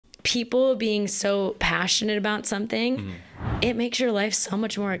people being so passionate about something, it makes your life so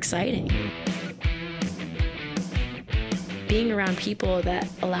much more exciting. Being around people that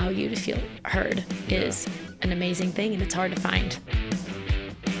allow you to feel heard is an amazing thing, and it's hard to find.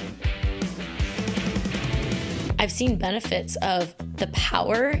 I've seen benefits of the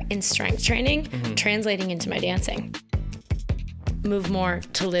power in strength training translating into my dancing. Move more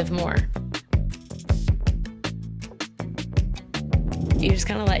to live more. You just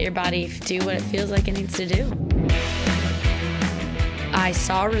kind of let your body do what it feels like it needs to do. I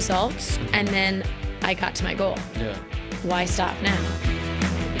saw results, and then I got to my goal. Yeah. Why stop now?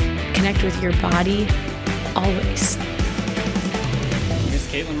 Connect with your body always.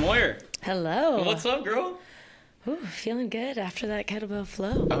 Miss Caitlyn Moyer. Hello. What's up, girl? Ooh, feeling good after that kettlebell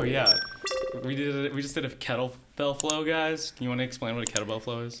flow. Oh yeah, we just did a kettlebell flow, guys. You want to explain what a kettlebell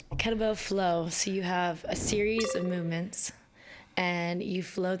flow is? Kettlebell flow. So you have a series of movements, and you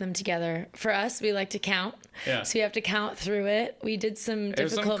flow them together. For us, we like to count. Yeah. So you have to count through it. We did some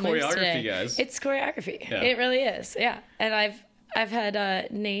difficult moves today. Guys. It's choreography. Yeah. It really is. Yeah. And I've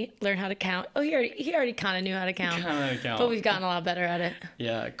had Nate learn how to count. Oh, he already kind of knew how to count. But we've gotten a lot better at it.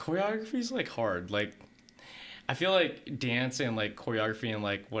 Yeah, choreography is like hard. Like, I feel like dance and like choreography and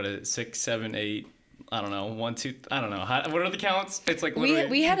like what is it, 6, 7, 8. I don't know, 1, 2. I don't know. What are the counts? It's like literally.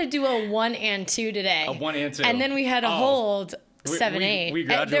 We had to do a 1 and 2 today. A 1 and 2. And then we had to hold 7, 8. We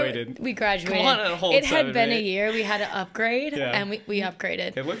graduated. We graduated. Come on and hold it had 7, been 8. a year. We had to upgrade, Yeah. and we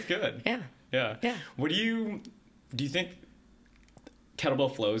upgraded. It looked good. Yeah. Yeah. Yeah. What do you think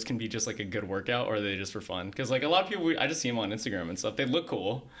kettlebell flows can be just like a good workout, or are they just for fun? Because like a lot of people, I just see them on Instagram and stuff. They look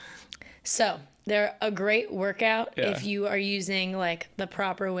cool. So they're a great workout if you are using like the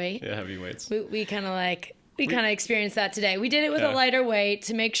proper weight. Yeah, heavy weights. We kind of experienced that today. We did it with a lighter weight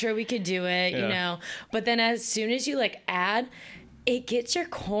to make sure we could do it, you know. But then as soon as you like add, it gets your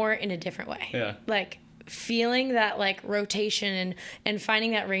core in a different way. Yeah. Like feeling that like rotation and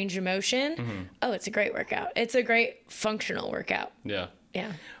finding that range of motion. Oh, it's a great workout. It's a great functional workout. Yeah.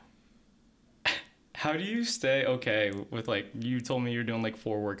 Yeah. How do you stay okay with like, you told me you're doing like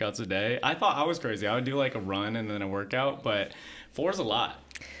 4 workouts a day. I thought I was crazy. I would do like a run and then a workout, but 4 is a lot.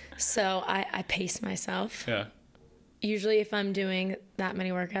 So I pace myself. Yeah. Usually if I'm doing that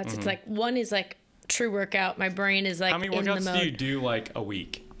many workouts, it's like 1 is like true workout. My brain is like how many in the workouts mode. do you do like a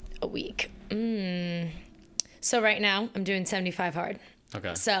week? A week. So right now I'm doing 75 hard.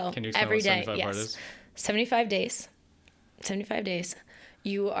 Okay. So can you explain every what day, 75 hard is? 75 days. 75 days.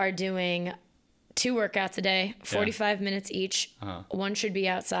 You are doing 2 workouts a day, 45 minutes each. 1 should be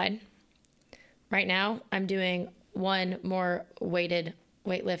outside. Right now I'm doing 1 more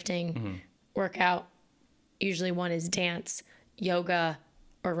weightlifting workout. Usually 1 is dance, yoga,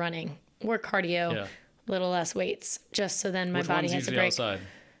 or running, or cardio, a little less weights, just so then my Which body one's has a usually break. outside?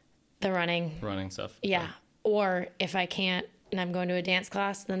 The running. Running stuff. Yeah. Or if I can't and I'm going to a dance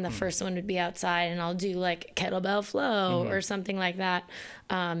class, then the first one would be outside, and I'll do like kettlebell flow or something like that,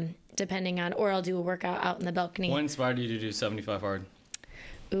 depending on, or I'll do a workout out in the balcony. What inspired you to do 75 hard?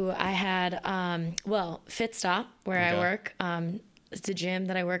 Ooh, I had, Fit Stop, where I work. It's a gym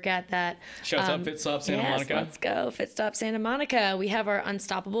that I work at that. Shouts out Fit Stop Santa Monica. Let's go. Fit Stop Santa Monica. We have our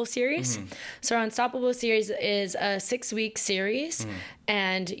Unstoppable series. So our Unstoppable series is a 6-week series,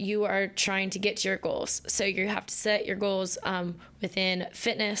 and you are trying to get to your goals. So you have to set your goals within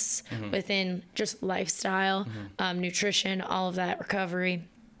fitness, within just lifestyle, nutrition, all of that, recovery.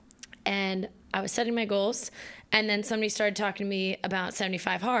 And I was setting my goals, and then somebody started talking to me about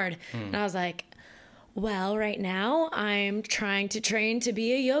 75 hard, and I was like, well, right now I'm trying to train to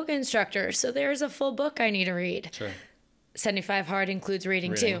be a yoga instructor, so there's a full book I need to read. Sure. 75 hard includes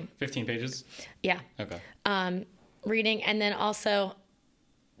reading too. 15 pages? Yeah. Okay. Reading, and then also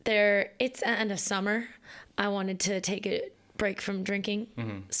it's the end of summer. I wanted to take a break from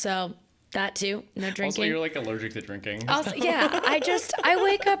drinking, so that too, no drinking. Also, you're like allergic to drinking. Also, yeah, I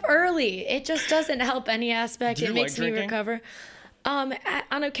wake up early. It just doesn't help any aspect. Do you It makes like me drinking? recover.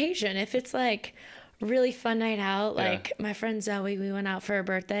 On occasion, if it's like really fun night out, like my friend Zoe, we went out for her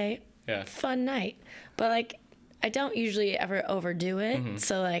birthday. Yeah. Fun night. But like, I don't usually ever overdo it.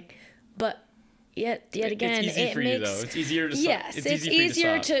 So like, but yet again, it's easy it for makes, you though. It's easier to yes, it's it's easy for you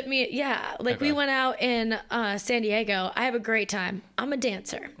easier to stop. to me. Yeah. Like we Okay. went out in San Diego. I have a great time. I'm a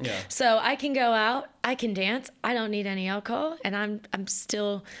dancer. Yeah. So I can go out, I can dance. I don't need any alcohol, and I'm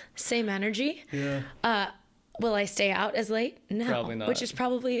still same energy. Yeah. Will I stay out as late? No. Probably not. Which is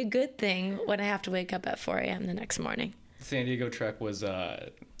probably a good thing when I have to wake up at 4 a.m. the next morning. San Diego trek was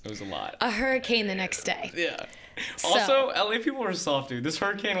It was a lot. A hurricane the next day. Yeah. So, Also, LA people are soft, dude. This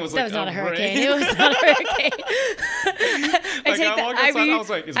hurricane was like that was not a hurricane. rain. It was not a hurricane. I was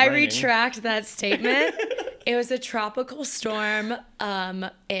like, it's I raining. retract that statement. It was a tropical storm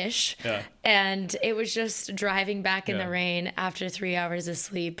ish. Yeah. And it was just driving back in Yeah. the rain after 3 hours of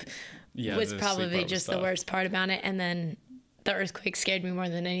sleep Yeah, was the sleep probably part was just the tough. worst part about it. And then the earthquake scared me more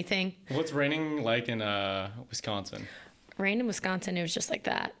than anything. What's raining like in Wisconsin? Rain in Wisconsin, it was just like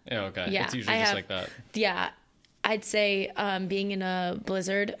that. Yeah, okay. Yeah, It's usually just like that. Yeah, I'd say being in a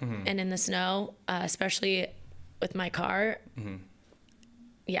blizzard Mm-hmm. and in the snow, especially with my car, Mm-hmm.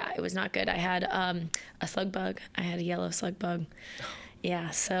 yeah, it was not good. I had a slug bug. I had a yellow slug bug.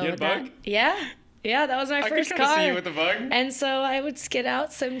 Yeah, so You had a bug? Yeah, that was my I could first kind of car. see you with the bug. And so I would skid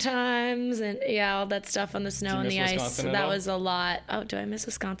out sometimes, and yeah, all that stuff on the snow and miss the ice. Wisconsin So at that all? was a lot. Oh, do I miss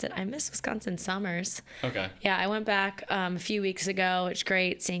Wisconsin? I miss Wisconsin summers. Okay. Yeah, I went back a few weeks ago. It's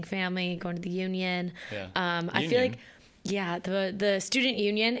great seeing family, going to the union. Yeah. I feel like, yeah, the student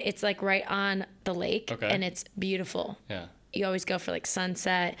union, it's like right on the lake, Okay. and it's beautiful. Yeah. You always go for like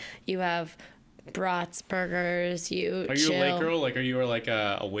sunset. You have brats, burgers. You Are you chill. a lake girl? Like, are you like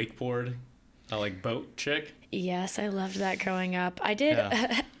a wakeboard, like boat chick? Yes, I loved that growing up. I did.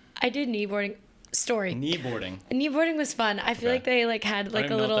 Yeah. I did kneeboarding. Story. Kneeboarding. Kneeboarding was fun. I feel Okay. like they like had like I a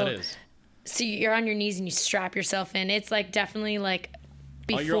don't even know little. what that is. So you're on your knees and you strap yourself in. It's like definitely like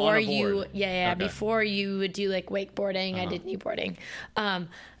Oh, you're before on a you, board. yeah, Okay. before you would do like wakeboarding, I did kneeboarding.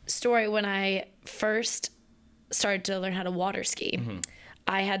 Story, when I first started to learn how to water ski, Mm-hmm.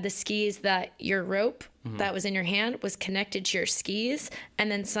 I had the skis that your rope that was in your hand was connected to your skis,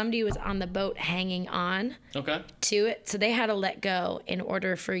 and then somebody was on the boat hanging on Okay. to it. So they had to let go in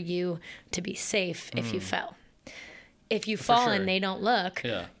order for you to be safe if you fell. If you fall sure. and they don't look,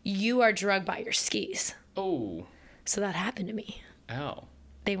 Yeah. you are drugged by your skis. Oh. So that happened to me. Ow.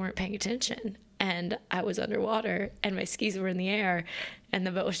 They weren't paying attention, and I was underwater, and my skis were in the air, and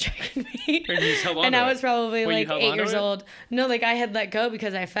the boat was dragging me. And you just held on And to I it? was probably Wait, you like held 8 on to years it? old. No, like I had let go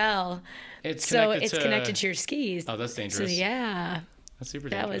because I fell. It's So connected it's to... connected to your skis. Oh, that's So dangerous. yeah, That's super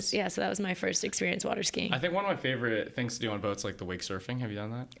that dangerous. was so that was my first experience water skiing. I think one of my favorite things to do on boats, like the wake surfing. Have you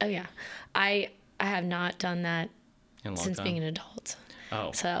done that? Oh yeah, I have not done that In a long since time. being an adult.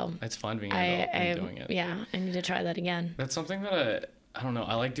 Oh. So It's fun being I, an adult and doing it. yeah, I need to try that again. That's something that I don't know.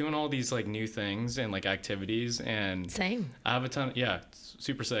 I like doing all these like new things and like activities, and Same. I have a ton. Yeah, it's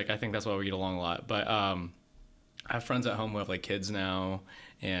super sick. I think that's why we get along a lot. But I have friends at home who have like kids now,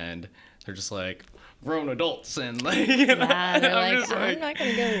 and they're just like grown adults, and like Yeah, they're I'm like, just I'm not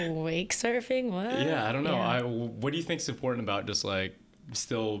gonna go wake surfing. What? yeah, I don't know. Yeah. What do you think's important about just like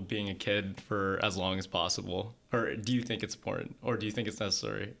still being a kid for as long as possible, or do you think it's important, or do you think it's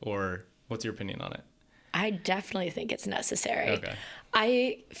necessary, or what's your opinion on it? I definitely think it's necessary. Okay.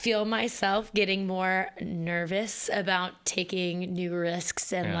 I feel myself getting more nervous about taking new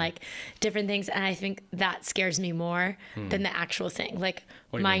risks and Yeah. like different things. And I think that scares me more than the actual thing. Like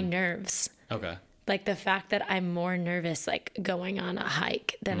What do you my mean? nerves. Okay. Like the fact that I'm more nervous like going on a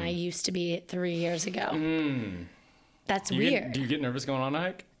hike than I used to be 3 years ago. That's weird. Do you get nervous going on a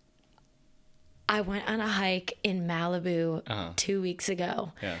hike? I went on a hike in Malibu Uh-huh. 2 weeks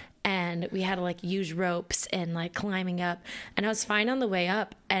ago. Yeah. And we had to like use ropes and like climbing up. And I was fine on the way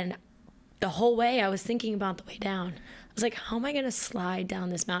up. And the whole way I was thinking about the way down. I was like, how am I going to slide down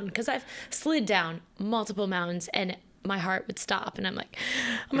this mountain? Because I've slid down multiple mountains and my heart would stop. And I'm like,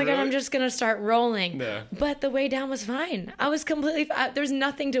 oh my God, I'm Really? just going to start rolling. Yeah. But the way down was fine. I was completely, there's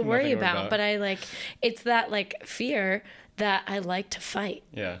nothing to worry to worry about. about. But I like, it's that like fear that I like to fight.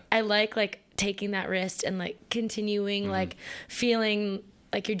 Yeah. I like taking that risk and like continuing Mm-hmm. like feeling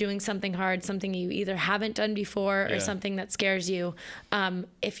like you're doing something hard, something you either haven't done before Yeah. or something that scares you.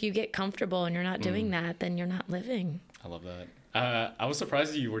 If you get comfortable and you're not doing Mm. that, then you're not living. I love that. I was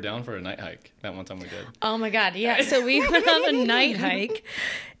surprised you were down for a night hike that one time we did. Oh my God. Yeah. So we went on a night hike.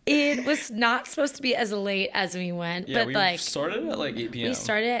 It was not supposed to be as late as we went, Yeah, but we like started at like 8 p.m. we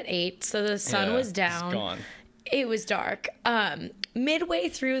started at 8. So the sun Yeah, was down. It's gone. It was dark. Midway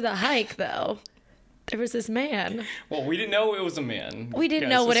through the hike though, there was this man. Well, we didn't know it was a man. We didn't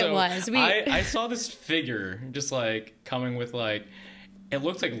know what it was. I saw this figure just like coming with like, it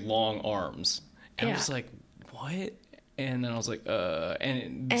looked like long arms. And I Yeah. was like, what? And then I was like,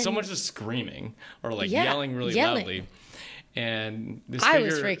 and someone's just screaming or like Yeah, yelling really yelling. loudly. And this I figure,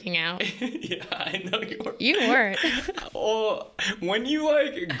 was freaking out. Yeah, I know you were. You weren't. Oh, when you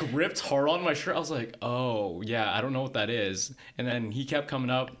like gripped hard on my shirt, I was like, oh yeah, I don't know what that is. And then he kept coming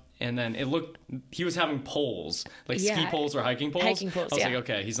up And then he was having poles, like ski poles or hiking poles. Hiking poles, I was like,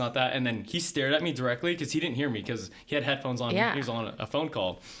 okay, he's not that. And then he stared at me directly because he didn't hear me because he had headphones on. Yeah. He was on a phone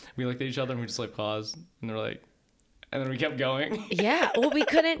call. We looked at each other and we just like paused and they're like, and then we kept going. Yeah. Well, we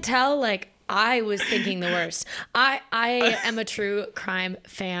couldn't tell. Like, I was thinking the worst. I am a true crime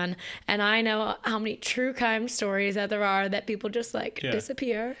fan, and I know how many true crime stories that there are that people just like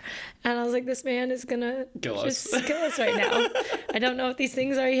disappear. And I was like, this man is gonna kill us right now. I don't know what these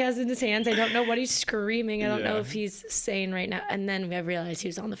things are he has in his hands. I don't know what he's screaming. I don't know if he's saying right now. And then I realized he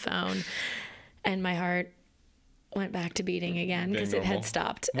was on the phone, and my heart went back to beating again because it had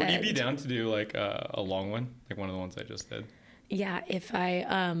stopped. Would you be down to do like a long one, like one of the ones I just did? Yeah, if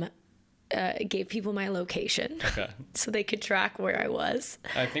I gave people my location, so they could track where I was.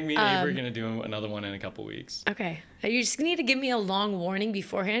 I think me and Ava are gonna do another one in a couple weeks. Okay, you just need to give me a long warning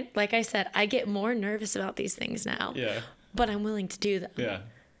beforehand. Like I said, I get more nervous about these things now. Yeah, but I'm willing to do them. Yeah.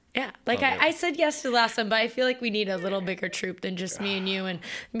 Like I said yes to the last one, but I feel like we need a little bigger troop than just me and you, and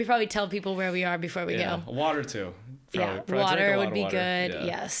we probably tell people where we are before we go. Water too. Probably water would be good. Yeah.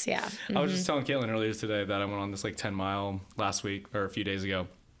 Yes, yeah. I was just telling Caitlyn earlier today that I went on this like 10-mile last week or a few days ago.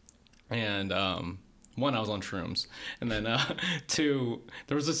 And one, I was on shrooms, and then two,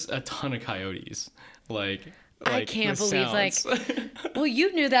 there was a ton of coyotes. Like I can't believe well,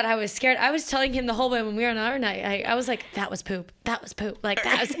 you knew that I was scared. I was telling him the whole way when we were on our night. I was like, that was poop. Like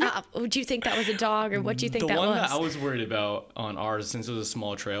that was. Would you think that was a dog, or what do you think that was? The one that I was worried about on ours, since it was a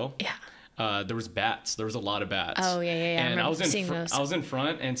small trail. Yeah. There was bats. There was a lot of bats. Oh yeah. And I was in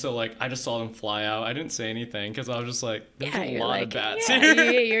front, and so like I just saw them fly out. I didn't say anything because I was just like, "There's a lot of bats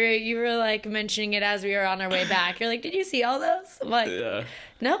here." You were like mentioning it as we were on our way back. You're like, "Did you see all those?" I'm like,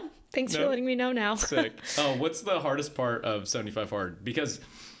 "No, thanks for letting me know now." Sick. Oh, what's the hardest part of 75 Hard? Because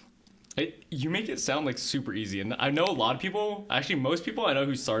you make it sound like super easy, and I know a lot of people. Actually, most people I know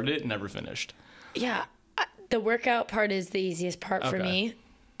who started it never finished. Yeah, the workout part is the easiest part for me.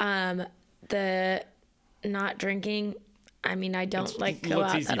 The not drinking, I mean, I don't like go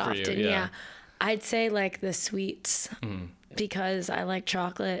out that often. Yeah. I'd say like the sweets because I like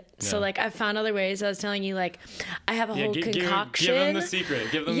chocolate. Yeah. So like I found other ways. I was telling you, like I have a whole concoction. Give them the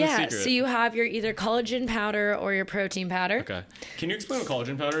secret. Give them the secret. So you have your either collagen powder or your protein powder. Okay. Can you explain what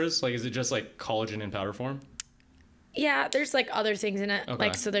collagen powder is? Like, is it just like collagen in powder form? Yeah, there's like other things in it.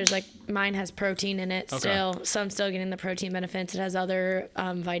 Like, so there's like, mine has protein in it still. So I'm still getting the protein benefits. It has other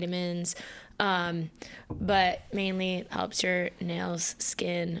vitamins. But mainly it helps your nails,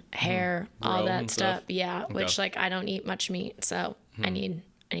 skin, hair, all that stuff. Yeah. Which like, I don't eat much meat. So I need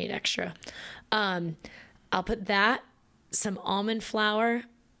extra. I'll put that, some almond flour.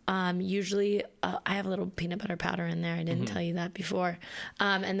 Usually I have a little peanut butter powder in there. I didn't tell you that before.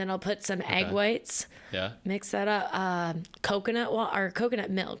 And then I'll put some egg whites. Yeah. Mix that up. Coconut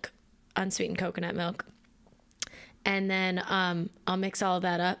milk, unsweetened coconut milk. And then I'll mix all of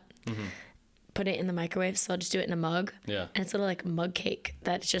that up. Put it in the microwave. So I'll just do it in a mug. Yeah. And it's a little like mug cake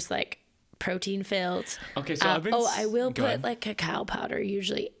that's just like protein filled. Okay. So I will put like cacao powder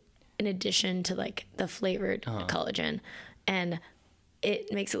usually in addition to like the flavored collagen. And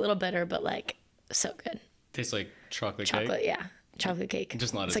it makes it a little bitter, but like so good. Tastes like chocolate cake? Yeah. Chocolate cake.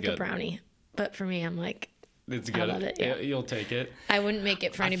 Just not as good. It's like a brownie. But for me, I'm like, it's good. I love it. Yeah. You'll take it. I wouldn't make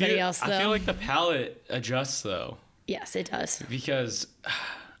it for anybody else, though. I feel like the palate adjusts, though. Yes, it does. Because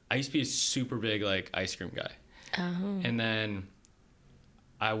I used to be a super big, like, ice cream guy. Oh. And then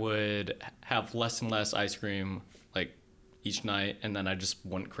I would have less and less ice cream, like, each night, and then I just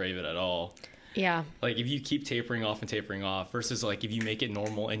wouldn't crave it at all. Yeah. Like, if you keep tapering off versus, like, if you make it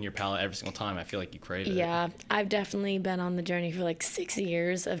normal in your palate every single time, I feel like you crave it. Yeah. I've definitely been on the journey for, like, 6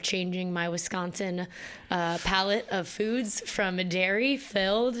 years of changing my Wisconsin palette of foods from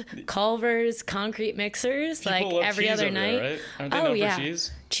dairy-filled Culver's concrete mixers, people like, every other night. There, right? Aren't they known for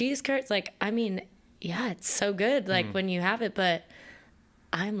cheese? Cheese curds, like, I mean, yeah, it's so good, like, when you have it, but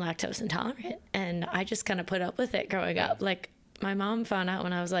I'm lactose intolerant, and I just kind of put up with it growing up. Like, my mom found out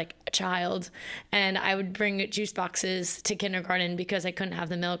when I was like a child, and I would bring juice boxes to kindergarten because I couldn't have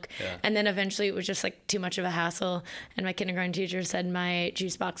the milk. Yeah. And then eventually it was just like too much of a hassle. And my kindergarten teacher said my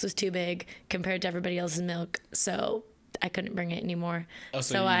juice box was too big compared to everybody else's milk. So I couldn't bring it anymore. Oh,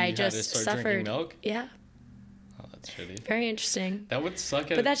 so I just suffered. Milk? Yeah. Oh, that's shitty. Very interesting. That would suck.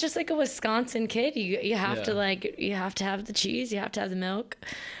 But that's just like a Wisconsin kid. You have to you have to have the cheese. You have to have the milk.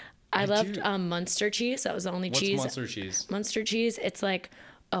 I loved Munster cheese. That was the only cheese. What's Munster cheese? Munster cheese. It's like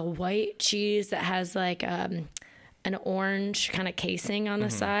a white cheese that has like an orange kind of casing on the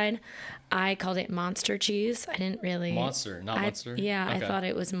side. I called it monster cheese. I didn't really. Monster, not Munster? Yeah, okay. I thought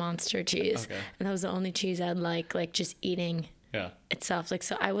it was monster cheese. Okay. And that was the only cheese I'd like just eating itself. Like,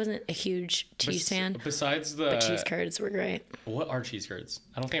 so I wasn't a huge cheese fan. Besides but cheese curds were great. What are cheese curds?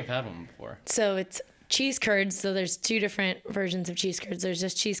 I don't think I've had one before. So it's cheese curds. So there's two different versions of cheese curds. There's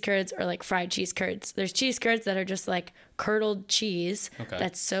just cheese curds or like fried cheese curds. There's cheese curds that are just like curdled cheese. Okay.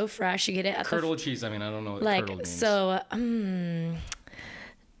 That's so fresh. You get it at curdled cheese. I mean, I don't know what curdled means. So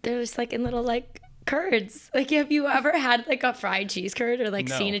there's like in little like curds. Like, have you ever had like a fried cheese curd or like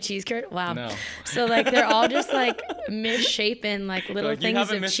seen a cheese curd? Wow. No. So like they're all just like misshapen like little things of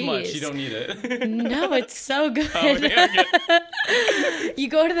cheese. You haven't missed much. You don't need it. No, it's so good. Oh, yeah, you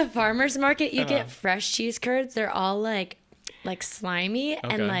go to the farmer's market, you get fresh cheese curds. They're all like slimy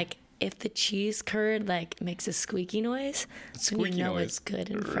and like if the cheese curd like makes a squeaky noise, you know it's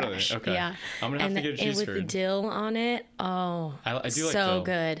good and fresh. Really? Okay. Yeah. I'm gonna have to get a cheese curd. And with the dill on it, I do like dill. So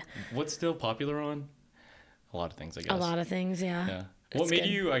good. What's dill popular on? A lot of things, I guess. A lot of things, yeah. Yeah. What made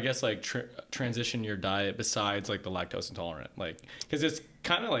you, I guess, like transition your diet besides like the lactose intolerant? Like, because it's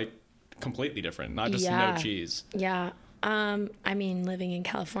kind of like completely different, not just no cheese. Yeah. I mean, living in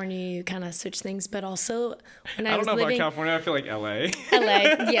California, you kind of switch things, but also when I was don't know about California, I feel like LA.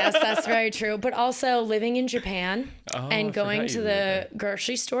 LA, yes, that's very true. But also living in Japan and going to the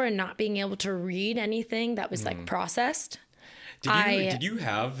grocery store and not being able to read anything that was like processed. Did you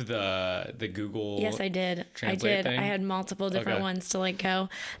have the Google? Yes, I did. Thing? I had multiple different ones to like go,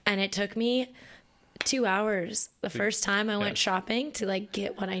 and it took me 2 hours the first time I went shopping to like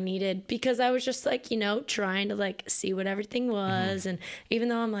get what I needed, because I was just like, trying to like see what everything was. And even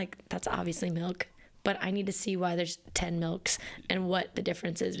though I'm like, that's obviously milk, but I need to see why there's 10 milks and what the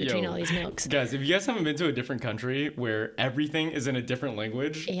difference is between all these milks. Guys, if you guys haven't been to a different country where everything is in a different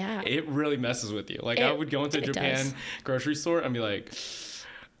language, it really messes with you. Like I would go into a Japan grocery store and be like,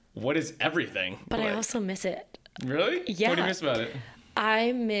 what is everything? But I also miss it. Really? Yeah. What do you miss about it?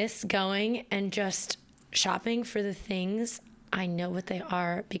 I miss going and just shopping for the things I know what they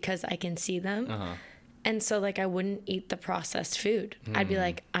are because I can see them. And so like I wouldn't eat the processed food. I'd be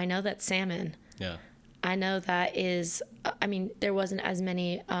like, I know that's salmon. Yeah. I know that is, I mean, there wasn't as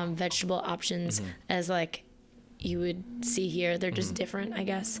many vegetable options as like you would see here. They're just different, I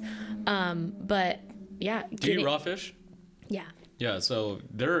guess. But yeah. Do you eat raw fish? Yeah. Yeah. So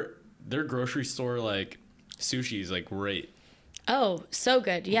their grocery store like sushi is like great. Oh, so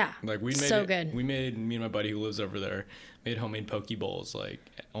good. Yeah. Like me and my buddy who lives over there made homemade poke bowls like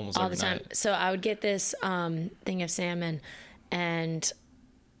almost all every the time. night. So I would get this thing of salmon, and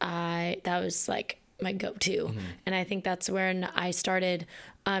that was like my go-to. And I think that's when I started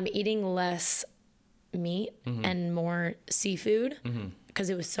eating less meat and more seafood because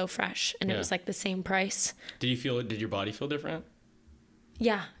it was so fresh and it was like the same price. Did your body feel different?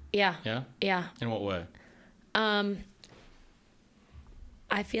 Yeah. Yeah. Yeah? Yeah. In what way?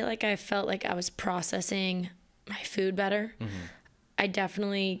 I feel like I felt like I was processing my food better. I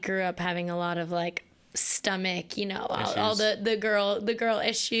definitely grew up having a lot of like stomach, all the girl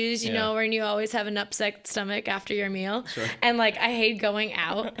issues, you know, when you always have an upset stomach after your meal. Sure. And like I hate going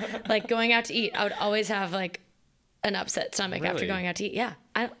out, like going out to eat. I would always have like an upset stomach after going out to eat. Yeah.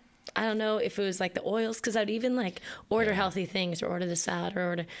 I don't know if it was like the oils, because I'd even like order healthy things or order the salad or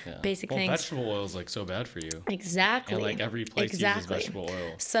order basic things. Vegetable oil is like so bad for you. Exactly. And like every place uses vegetable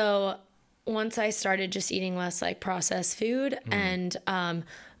oil. So once I started just eating less like processed food and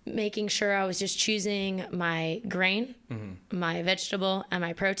making sure I was just choosing my grain, my vegetable, and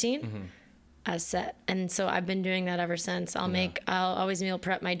my protein as set. And so I've been doing that ever since. I'll always meal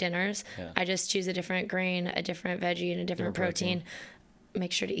prep my dinners. Yeah. I just choose a different grain, a different veggie, and a different protein.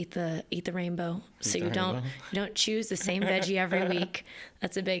 Make sure to eat the rainbow, so you don't choose the same veggie every week.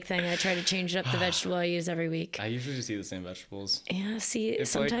 That's a big thing. I try to change up the vegetable I use every week. I usually just eat the same vegetables. Yeah, see,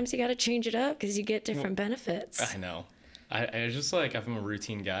 sometimes you got to change it up because you get different benefits. I know. I just like, I'm a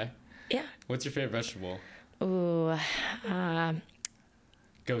routine guy. Yeah. What's your favorite vegetable? Ooh,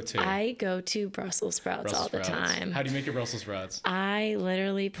 I go to Brussels sprouts all the time. How do you make your Brussels sprouts? I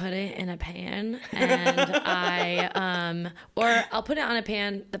literally put it in a pan, and I'll put it on a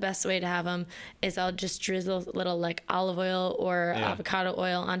pan. The best way to have them is I'll just drizzle a little like olive oil or avocado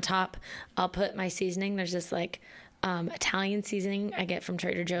oil on top. I'll put my seasoning. There's this like Italian seasoning I get from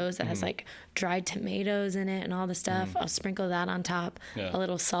Trader Joe's that has like dried tomatoes in it and all the stuff. I'll sprinkle that on top, a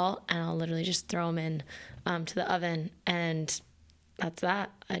little salt, and I'll literally just throw them in to the oven, and that's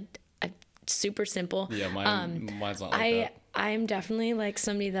that. I super simple. Yeah, mine's not like that. I'm definitely like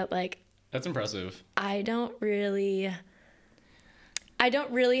somebody that like. That's impressive. I don't really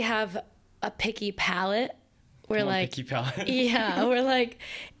have a picky palate. Where like picky palate. Yeah, where like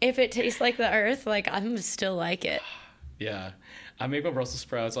if it tastes like the earth, like I'm still like it. Yeah, I make my Brussels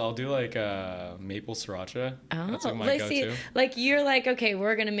sprouts. I'll do like maple sriracha. That's like my go-to. Like you're like, okay,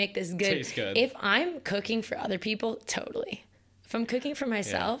 we're gonna make this good. Tastes good. If I'm cooking for other people, totally. If I'm cooking for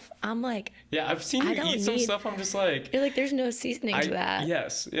myself, I'm like, yeah, I've seen you eat some stuff. I'm just like, you're like, there's no seasoning to that.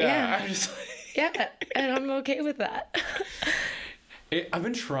 Yes, yeah. I'm just like, yeah, and I'm okay with that. I've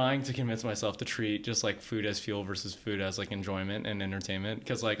been trying to convince myself to treat just like food as fuel versus food as like enjoyment and entertainment,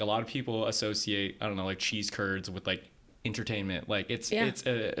 because like a lot of people associate, I don't know, like cheese curds with like entertainment. Like it's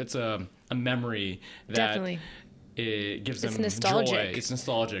a memory that Definitely. It gives them nostalgic. joy. It's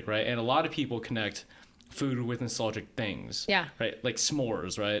nostalgic, right? And a lot of people connect food with nostalgic things. Yeah. Right? Like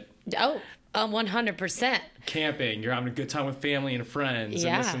s'mores, right? Oh, 100%. Camping, you're having a good time with family and friends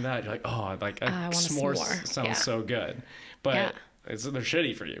and this and that. You're like, oh, like s'mores sounds so good. But they're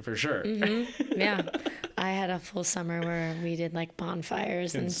shitty for you, for sure. Mm-hmm. Yeah. I had a full summer where we did like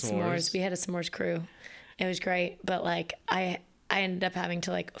bonfires and s'mores. We had a s'mores crew. It was great. But like I ended up having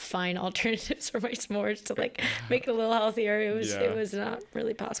to like find alternatives for my s'mores to like make it a little healthier. It was not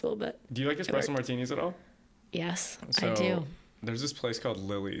really possible, but do you like espresso martinis at all? Yes, so, I do. There's this place called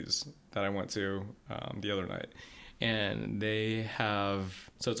Lily's that I went to the other night. And they have,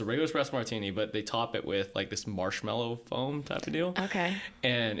 so it's a regular espresso martini, but they top it with like this marshmallow foam type of deal. Okay.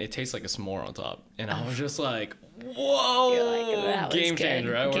 And it tastes like a s'more on top. And I was just like, whoa, like, game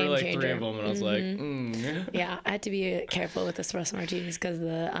changer. I ordered like 3 of them and I was like, Yeah, I had to be careful with espresso martinis because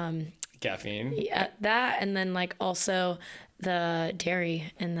the caffeine. Yeah, that, and then like also the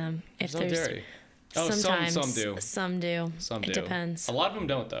dairy in them. If there's no dairy. Oh, sometimes some do. Some do. It depends. A lot of them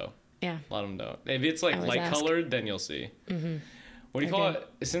don't though. Yeah. A lot of them don't. If it's like light colored, then you'll see. Mm-hmm. What do you call it?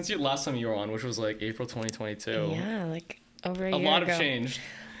 Since your last time you were on, which was like April 2022. Yeah, like over a year ago. A lot have changed.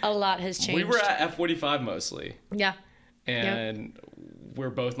 A lot has changed. We were at F45 mostly. Yeah. And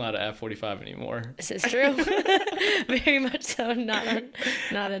we're both not at F45 anymore. This is true. Very much so. Not at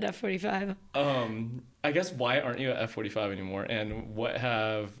F45. I guess why aren't you at F45 anymore? And what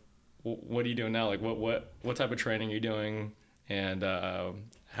are you doing now? Like what type of training are you doing? And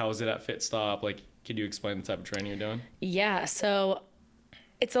how is it at Fit Stop? Like, could you explain the type of training you're doing? Yeah, so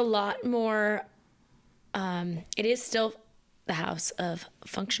it's a lot more, it is still the house of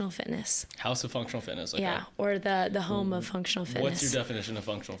functional fitness. House of functional fitness, okay. Yeah, or the home of functional fitness. What's your definition of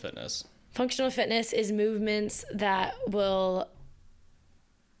functional fitness? Functional fitness is movements that will,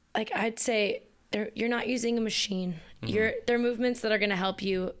 like I'd say, you're not using a machine. Mm-hmm. They're movements that are going to help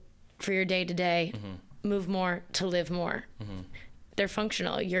you for your day-to-day, move more, to live more. Mm-hmm. They're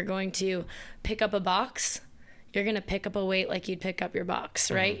functional. You're going to pick up a box. You're going to pick up a weight like you'd pick up your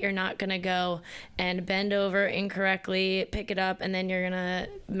box, right? You're not going to go and bend over incorrectly, pick it up, and then you're going to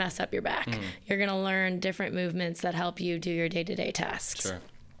mess up your back. You're going to learn different movements that help you do your day-to-day tasks. Sure.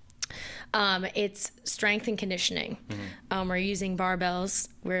 It's strength and conditioning. We're using barbells.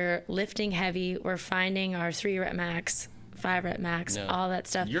 We're lifting heavy. We're finding our 3-rep max, 5-rep max, all that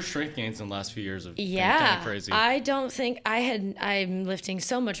stuff. Your strength gains in the last few years have been kind of crazy. I don't think I'm lifting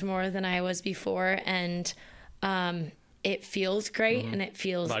so much more than I was before, and it feels great and it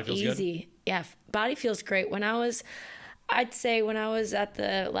feels easy. Good? Yeah, body feels great. I'd say when I was at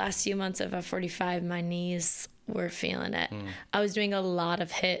the last few months of F45, my knees were feeling it. I was doing a lot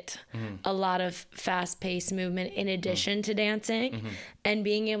of HIIT, a lot of fast-paced movement in addition to dancing, and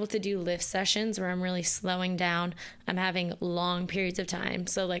being able to do lift sessions where I'm really slowing down. I'm having long periods of time.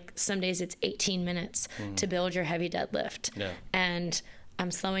 So like some days it's 18 minutes to build your heavy deadlift. Yeah. And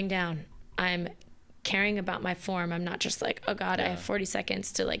I'm slowing down. I'm caring about my form. I'm not just like, oh God, I have 40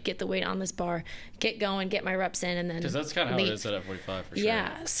 seconds to like get the weight on this bar, get going, get my reps in, and then because that's kind of how it is at F45 for sure.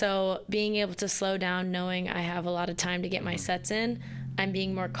 Yeah. So being able to slow down, knowing I have a lot of time to get my sets in, I'm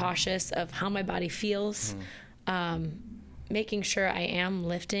being more cautious of how my body feels, making sure I am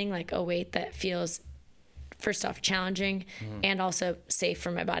lifting like a weight that feels, first off, challenging and also safe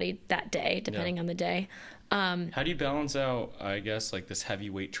for my body that day, depending on the day. How do you balance out, I guess, like this heavy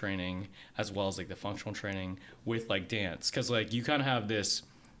weight training as well as like the functional training with like dance? Because like you kind of have this,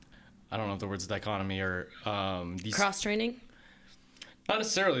 I don't know if the word's dichotomy or these cross training. Not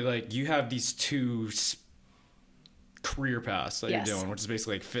necessarily. Like you have these two career paths that you're doing, which is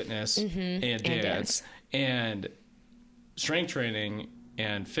basically like fitness and dance. And strength training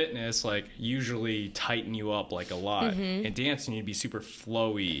and fitness like usually tighten you up like a lot. And dance, you need to be super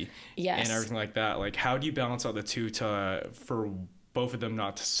flowy and everything like that. Like how do you balance out the two for both of them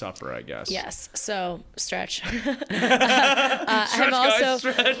not to suffer, I guess? Yes. So stretch. I'm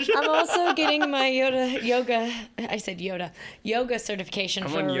also getting my yoga certification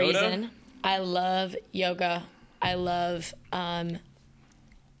for a reason. I love yoga. I love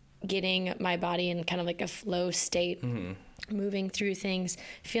getting my body in kind of like a flow state. moving through things,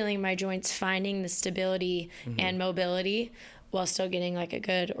 feeling my joints, finding the stability and mobility while still getting like a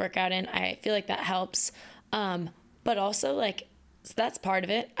good workout in. I feel like that helps. But also like, so that's part of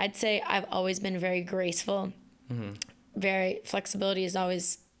it. I'd say I've always been very graceful. Very flexibility has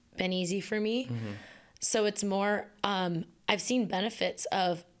always been easy for me. So it's more, I've seen benefits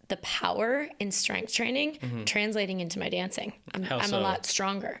of the power in strength training translating into my dancing. I'm a lot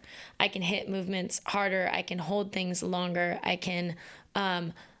stronger. I can hit movements harder. I can hold things longer. I can,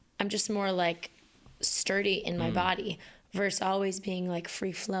 I'm just more like sturdy in my body versus always being like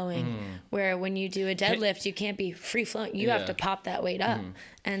free flowing, where when you do a deadlift, you can't be free flowing. You have to pop that weight up.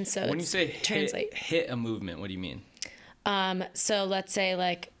 And so when you say hit a movement, what do you mean? So let's say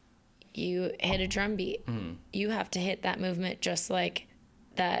like you hit a drum beat, you have to hit that movement just like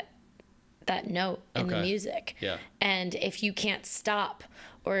that note in the music. Yeah. And if you can't stop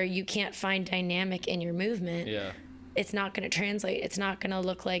or you can't find dynamic in your movement, it's not going to translate. It's not going to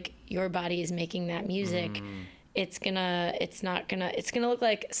look like your body is making that music. It's going to look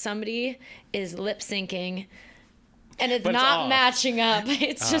like somebody is lip syncing and it's not matching up.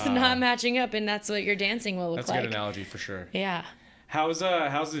 It's just not matching up, and that's what your dancing will look like. That's a good analogy for sure. Yeah. How's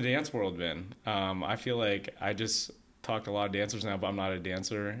the dance world been? I feel like I just talk to a lot of dancers now, but I'm not a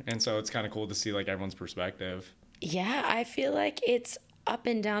dancer, and so it's kind of cool to see like everyone's perspective. Yeah, I feel like it's up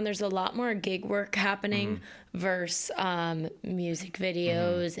and down. There's a lot more gig work happening versus music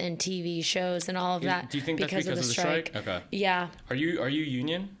videos and TV shows and all of that. Do you think that's because of the strike? Okay. Yeah. Are you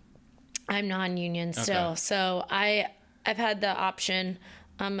union? I'm non-union still, so I've had the option.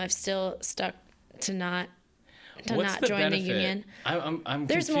 I've still stuck to not join the union. I'm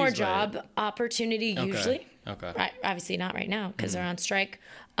There's more job opportunity usually. Okay. Right, obviously not right now because they're on strike.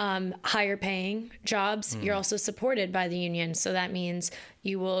 Higher paying jobs. You're also supported by the union, so that means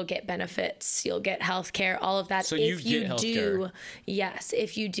you will get benefits. You'll get health care, all of that. So if you get healthcare. Yes,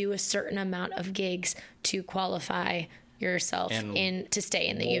 if you do a certain amount of gigs to qualify yourself to stay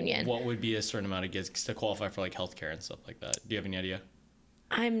in the union. What would be a certain amount of gigs to qualify for like healthcare and stuff like that? Do you have any idea?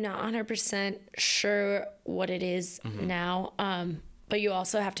 I'm not 100% sure what it is now, but you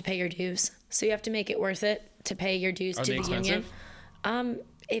also have to pay your dues. So you have to make it worth it to pay your dues to the expensive? Union.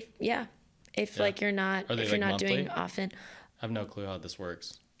 If like you're not doing often. I have no clue how this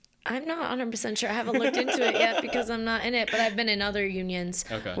works. I'm not 100% sure. I haven't looked into it yet because I'm not in it, but I've been in other unions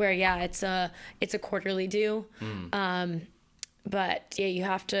where it's a quarterly due. But yeah, you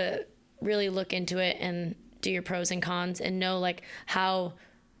have to really look into it and do your pros and cons and know like how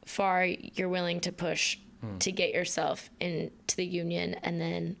far you're willing to push to get yourself into the union and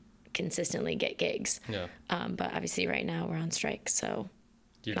then consistently get gigs. Yeah. But obviously right now we're on strike, so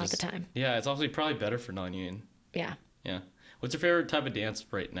not the time. Yeah, it's obviously probably better for non-union. Yeah. Yeah. What's your favorite type of dance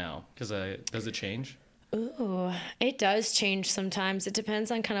right now? Because does it change? Ooh, it does change sometimes. It depends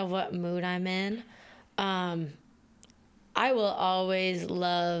on kind of what mood I'm in. I will always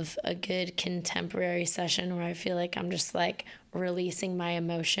love a good contemporary session where I feel like I'm just like releasing my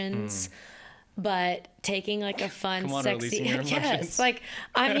emotions. But taking like a fun, sexy, yes, like,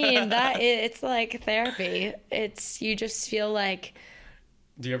 I mean, it's like therapy. You just feel like,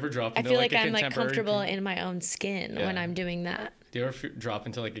 do you ever drop into I feel like I'm like comfortable in my own skin when I'm doing that. Do you ever drop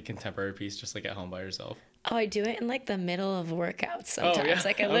into like a contemporary piece just like at home by yourself? Oh, I do it in like the middle of workouts sometimes.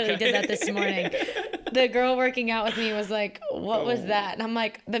 Like I literally did that this morning. The girl working out with me was like, what was that? And I'm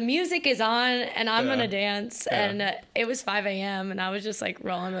like, the music is on and I'm going to dance. And it was 5 a.m. and I was just like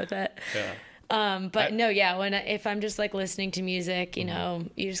rolling with it. If I'm just like listening to music, you know,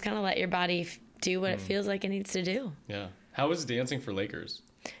 you just kind of let your body do what it feels like it needs to do. Yeah. How was dancing for Lakers?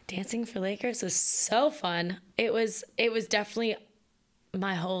 Dancing for Lakers was so fun. It was definitely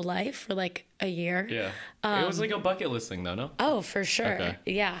my whole life for like a year. Yeah. It was like a bucket list thing though, no? Oh, for sure. Okay.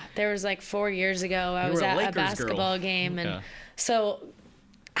 Yeah. There was like 4 years ago, I was at a basketball game. And so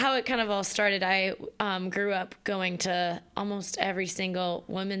how it kind of all started, I grew up going to almost every single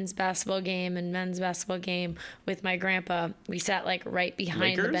women's basketball game and men's basketball game with my grandpa. We sat like right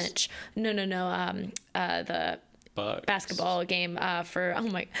behind the bench. No. The basketball game the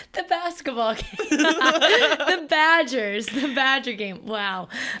basketball game. The Badger game. Wow.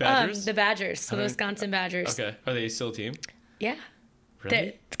 Badgers? The Badgers. So the Wisconsin Badgers. Okay. Are they still a team? Yeah.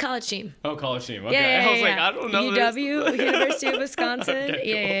 Really? It's college team. Oh, college team. Okay. Yeah, I was like, I don't know UW, University of Wisconsin. Okay,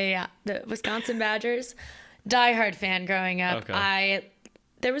 cool. Yeah. The Wisconsin Badgers. Diehard fan growing up. Okay.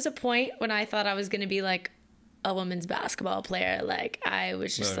 There was a point when I thought I was going to be like a women's basketball player. Like I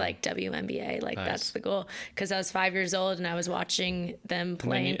was just like WNBA, like that's the goal. Because I was 5 years old and I was watching them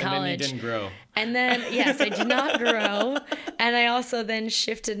play in college. And then you didn't grow. And then, yes, I did not grow. And I also then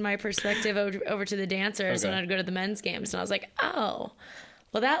shifted my perspective over to the dancers when I'd go to the men's games. And I was like, oh,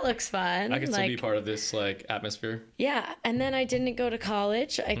 well, that looks fun. I could still be part of this like atmosphere. Yeah. And then I didn't go to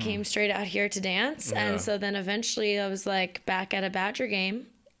college. I came straight out here to dance. Yeah. And so then eventually I was like back at a Badger game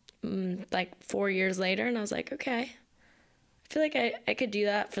like 4 years later. And I was like, okay, I feel like I could do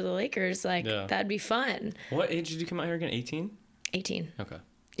that for the Lakers. Like that'd be fun. What age did you come out here again? 18? 18. Okay.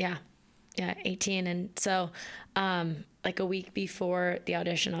 Yeah. Yeah, 18. And so like a week before the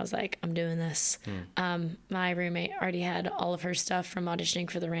audition, I was like, I'm doing this. My roommate already had all of her stuff from auditioning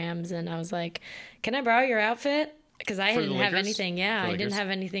for the Rams. And I was like, can I borrow your outfit? Because I didn't have anything. Yeah, I didn't have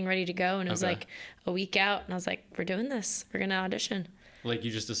anything ready to go. And it was like a week out. And I was like, we're doing this. We're going to audition. Like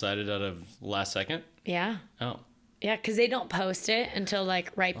you just decided out of last second? Yeah. Oh. Yeah, because they don't post it until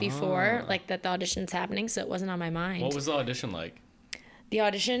like right before like that the audition's happening. So it wasn't on my mind. What was the audition like? The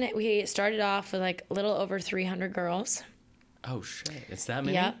audition, we started off with like a little over 300 girls. Oh, shit. It's that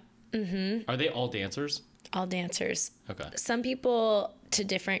many? Yep. Mm-hmm. Are they all dancers? All dancers. Okay. Some people to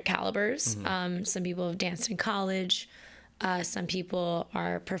different calibers. Some people have danced in college. Some people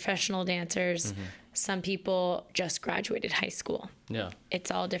are professional dancers. Some people just graduated high school. Yeah.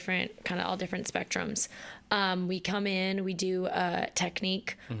 It's all different, kind of all different spectrums. We come in, we do a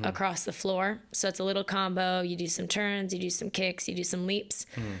technique across the floor. So it's a little combo. You do some turns, you do some kicks, you do some leaps.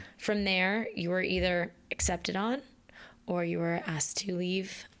 From there, you were either accepted on or you were asked to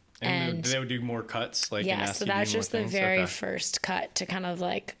leave. And they would do more cuts? Like, yeah, so that's just the very first cut to kind of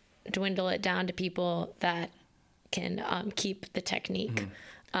like dwindle it down to people that can keep the technique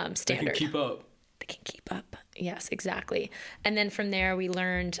standard. They can keep up. They can keep up. Yes, exactly. And then from there, we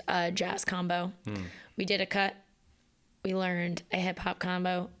learned a jazz combo. We did a cut. We learned a hip hop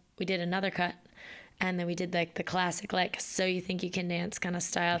combo. We did another cut. And then we did like the classic, like, so you think you can dance kind of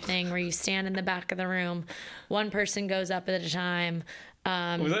style thing where you stand in the back of the room. One person goes up at a time.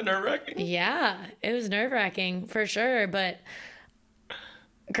 Was that nerve-wracking? Yeah, it was nerve-wracking for sure. But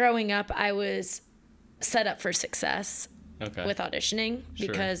growing up, I was set up for success. With auditioning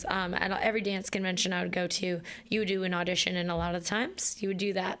because at every dance convention I would go to, you would do an audition, and a lot of times you would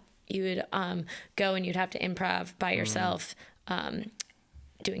do that. You would go and you'd have to improv by yourself,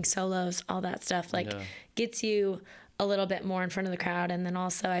 doing solos, all that stuff. Like gets you a little bit more in front of the crowd. And then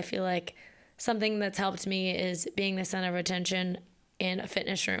also I feel like something that's helped me is being the center of attention in a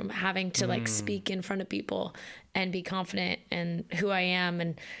fitness room, having to like speak in front of people and be confident in who I am.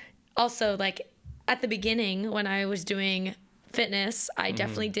 And also like at the beginning, when I was doing fitness, I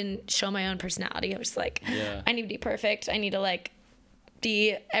definitely didn't show my own personality. I was like, I need to be perfect. I need to like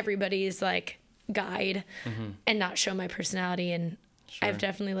be everybody's like guide and not show my personality. And I've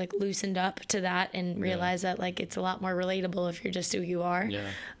definitely like loosened up to that and realized that like it's a lot more relatable if you're just who you are.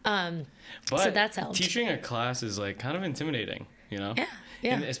 But so that's helped. Teaching a class is like kind of intimidating, you know?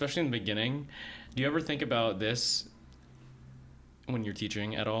 Yeah. And especially in the beginning. Do you ever think about this when you're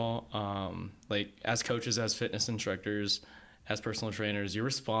teaching at all? Like as coaches, as fitness instructors, as personal trainers, you're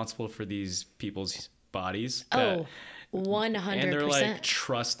responsible for these people's bodies. 100%. And they're like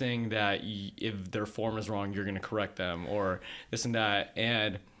trusting that if their form is wrong, you're going to correct them or this and that.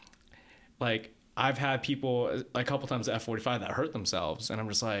 And like I've had people a couple times at F45 that hurt themselves. And I'm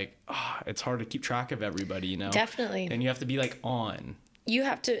just like, it's hard to keep track of everybody, you know? Definitely. And you have to be like on. You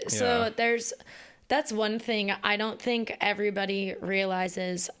have to. So that's one thing. I don't think everybody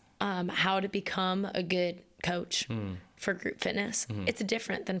realizes how to become a good coach for group fitness. It's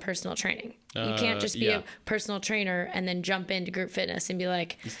different than personal training. You can't just be a personal trainer and then jump into group fitness and be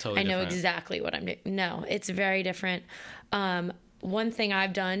like, I know exactly what I'm doing. No, it's very different. One thing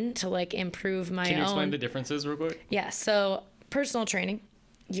I've done to like improve my own. Can you explain the differences real quick? Yeah. So personal training,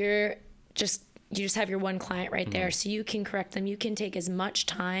 you just have your one client right there, so you can correct them. You can take as much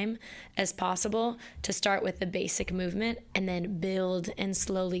time as possible to start with the basic movement and then build and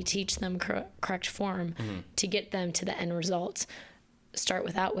slowly teach them correct form to get them to the end result. Start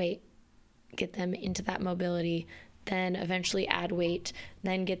without weight, get them into that mobility, then eventually add weight,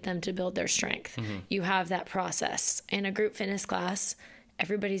 then get them to build their strength. You have that process. In a group fitness class,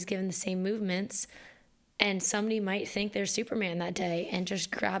 everybody's given the same movements. And somebody might think they're Superman that day and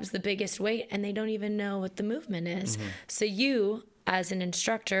just grabs the biggest weight and they don't even know what the movement is. So you, as an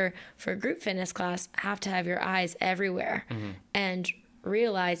instructor for a group fitness class, have to have your eyes everywhere and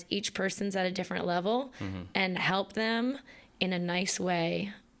realize each person's at a different level and help them in a nice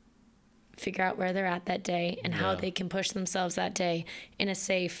way figure out where they're at that day and how they can push themselves that day in a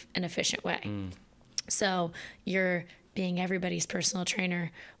safe and efficient way. So you're being everybody's personal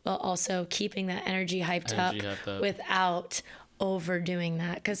trainer while also keeping that energy hyped up without overdoing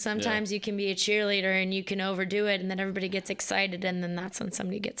that. Because sometimes you can be a cheerleader and you can overdo it, and then everybody gets excited, and then that's when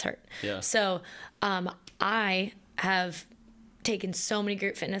somebody gets hurt. So I have taken so many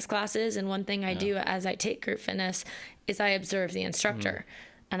group fitness classes, and one thing I do as I take group fitness is I observe the instructor.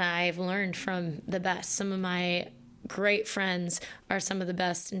 And I've learned from the best. Some of my great friends are some of the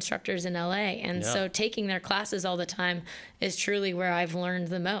best instructors in LA. And so taking their classes all the time is truly where I've learned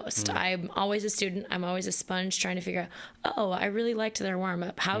the most. I'm always a student. I'm always a sponge trying to figure out, oh, I really liked their warm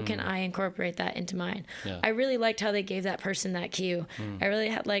up. How can I incorporate that into mine? I really liked how they gave that person that cue. I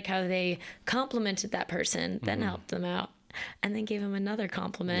really like how they complimented that person, then helped them out, and then gave them another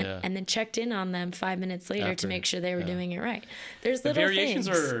compliment, and then checked in on them 5 minutes later to make sure they were doing it right. There's little variations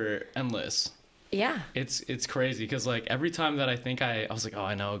things. are endless. Yeah. It's crazy because like every time that I think I was like, oh,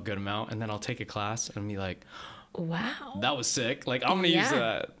 I know a good amount, and then I'll take a class and be like, wow, that was sick. Like I'm gonna use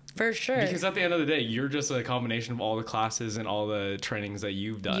that. For sure. Because at the end of the day, you're just a combination of all the classes and all the trainings that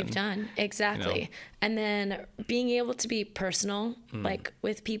you've done. Exactly. You know? And then being able to be personal, like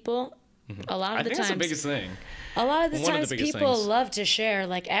with people, a lot of the times. I think that's the biggest thing. A lot of the times people love to share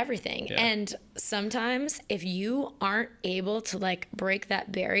like everything. And sometimes if you aren't able to like break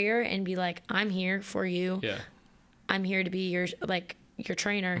that barrier and be like, I'm here for you. I'm here to be your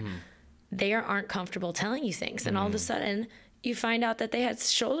trainer. They aren't comfortable telling you things. And all of a sudden you find out that they had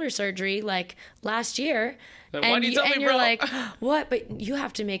shoulder surgery like last year. And you're like, what? But you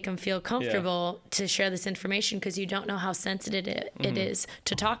have to make them feel comfortable to share this information because you don't know how sensitive it is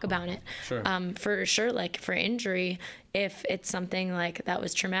to talk about it. For sure, like for injury, if it's something like that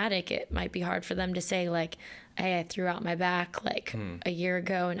was traumatic, it might be hard for them to say like, hey, I threw out my back like a year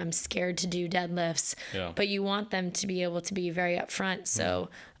ago and I'm scared to do deadlifts. But you want them to be able to be very upfront. So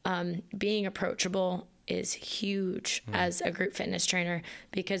being approachable is huge as a group fitness trainer,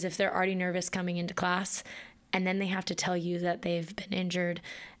 because if they're already nervous coming into class and then they have to tell you that they've been injured,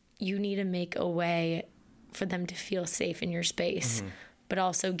 you need to make a way for them to feel safe in your space, but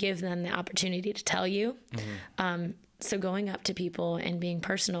also give them the opportunity to tell you. So going up to people and being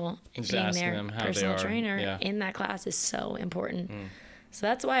personal and being their personal trainer in that class is so important. So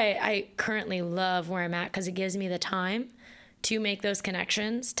that's why I currently love where I'm at, because it gives me the time to make those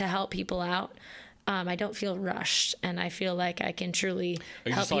connections, to help people out. I don't feel rushed, and I feel like I can truly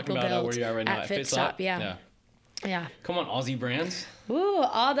help people build where you are right now, at FitStop. Yeah. Come on, Aussie brands. Ooh,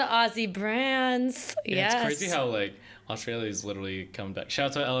 all the Aussie brands. Yes. It's crazy how like Australia's literally coming back.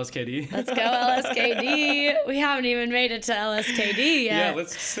 Shout out to LSKD. Let's go LSKD. We haven't even made it to LSKD yet. Yeah,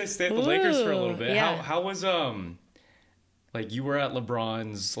 let's stay at the Lakers for a little bit. Yeah. How was like you were at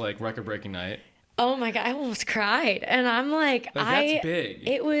LeBron's like record breaking night? Oh my God, I almost cried. And I'm like that's big.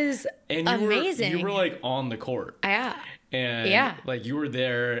 It was amazing. You were like on the court. Yeah. And like you were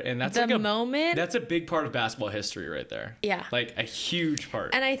there, and that's the like moment. That's a big part of basketball history right there. Yeah. Like a huge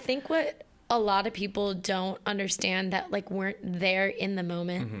part. And I think what a lot of people don't understand that like weren't there in the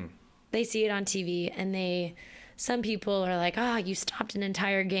moment. They see it on TV, and some people are like, oh, you stopped an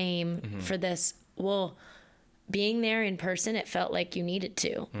entire game for this. Well, being there in person, it felt like you needed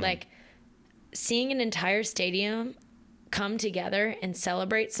to. Like seeing an entire stadium come together and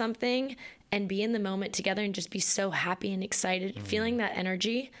celebrate something and be in the moment together and just be so happy and excited, feeling that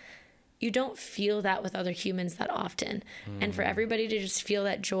energy. You don't feel that with other humans that often. And for everybody to just feel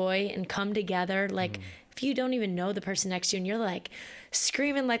that joy and come together, like if you don't even know the person next to you and you're like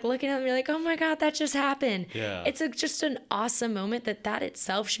screaming, like looking at them, you're like, oh my God, that just happened. It's just an awesome moment that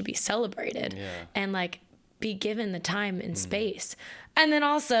itself should be celebrated and like be given the time and space. And then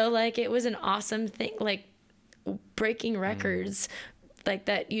also like, it was an awesome thing, like breaking records like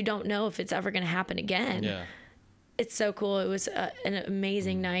that. You don't know if it's ever going to happen again. It's so cool. It was an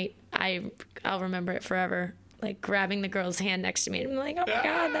amazing night. I'll remember it forever. Like grabbing the girl's hand next to me and I'm like, oh my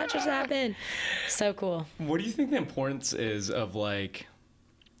God, that just happened. So cool. What do you think the importance is of like,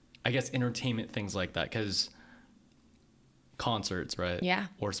 I guess, entertainment things like that? Because concerts, right? Yeah.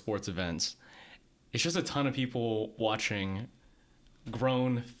 Or sports events. It's just a ton of people watching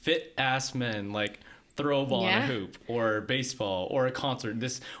grown, fit ass men like throw a ball in a hoop or baseball or a concert.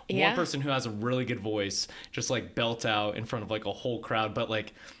 This one person who has a really good voice just like belt out in front of like a whole crowd. But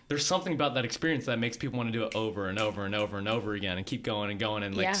like there's something about that experience that makes people want to do it over and over and over and over again and keep going and going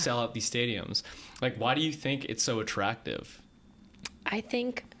and like sell out these stadiums. Like, why do you think it's so attractive? I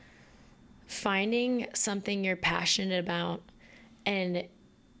think finding something you're passionate about and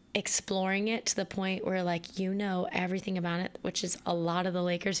exploring it to the point where like you know everything about it, which is a lot of the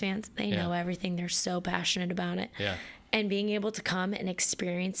Lakers fans, they know everything. They're so passionate about it. And being able to come and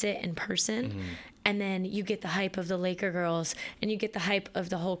experience it in person And then you get the hype of the Laker girls, and you get the hype of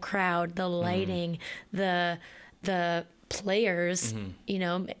the whole crowd, the lighting, the players. You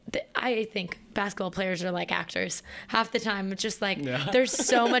know, I think basketball players are like actors half the time. It's just like there's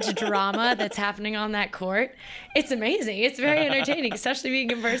so much drama that's happening on that court. It's amazing. It's very entertaining, especially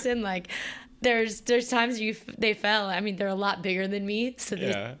being in person. Like there's times they fell. I mean, they're a lot bigger than me, so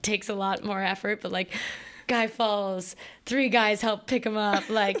it takes a lot more effort. But like, guy falls, 3 guys help pick him up.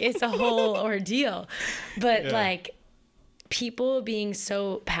 Like, it's a whole ordeal. But like, people being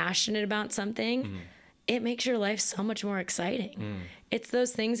so passionate about something, it makes your life so much more exciting. It's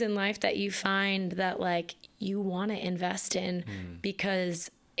those things in life that you find that like you want to invest in because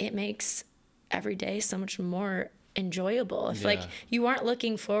it makes every day so much more enjoyable. If like you aren't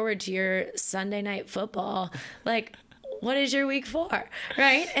looking forward to your Sunday night football, like, what is your week for,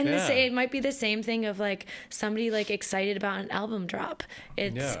 right? And it might be the same thing of like somebody like excited about an album drop.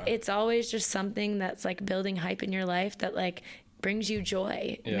 It's always just something that's like building hype in your life that like brings you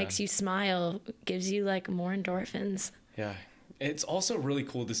joy, makes you smile, gives you like more endorphins. Yeah. It's also really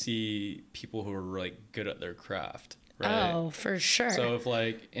cool to see people who are like good at their craft. Right? Oh, for sure. So if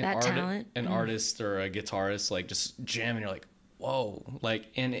like an artist or a guitarist like just jam and you're like, whoa, like,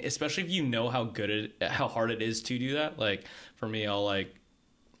 and especially if you know how hard it is to do that. Like for me, I'll like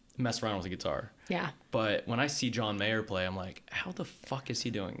mess around with a guitar. Yeah. But when I see John Mayer play, I'm like, how the fuck is he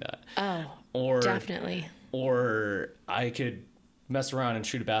doing that? Oh, definitely. Or I could mess around and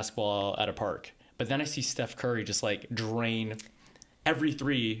shoot a basketball at a park, but then I see Steph Curry just like drain every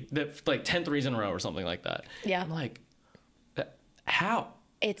 3, like 10 threes in a row or something like that. Yeah. I'm like, how?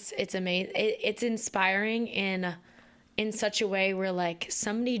 It's amazing. It's inspiring in such a way where like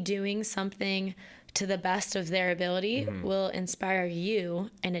somebody doing something to the best of their ability will inspire you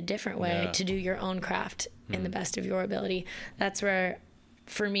in a different way to do your own craft in the best of your ability. That's where,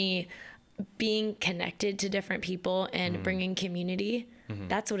 for me, being connected to different people and bringing community,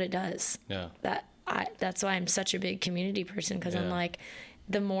 that's what it does. Yeah. That's why I'm such a big community person, because I'm like,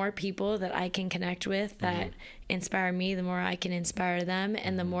 the more people that I can connect with that inspire me, the more I can inspire them,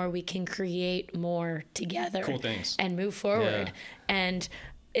 and the more we can create more together. Cool things. And move forward. Yeah. And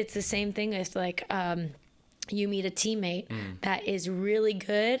it's the same thing with like, you meet a teammate that is really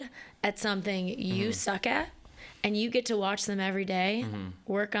good at something you suck at, and you get to watch them every day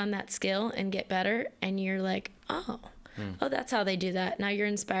work on that skill and get better, and you're like, oh, that's how they do that. Now you're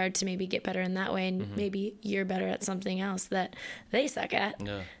inspired to maybe get better in that way, and maybe you're better at something else that they suck at.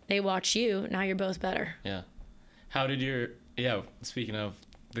 Yeah. They watch you. Now you're both better. Yeah. How did speaking of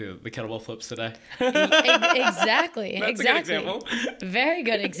the kettlebell flips today. Exactly. That's a good example. Very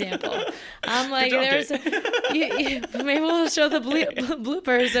good example. I'm like, maybe we'll show the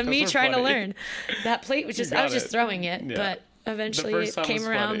bloopers of me trying to learn. That plate was just, I was just throwing it, but eventually it came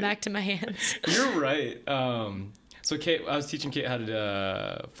around back to my hands. You're right. So Kate, I was teaching Kate how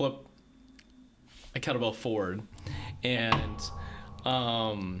to flip a kettlebell forward, and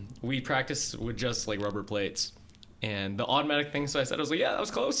we practiced with just like rubber plates. And the automatic thing, so I said, I was like, yeah, that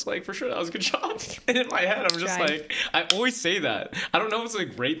was close. Like, for sure, that was a good job. And in my head, I'm just like, I always say that. I don't know if it's a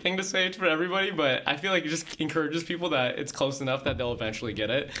great thing to say for everybody, but I feel like it just encourages people that it's close enough that they'll eventually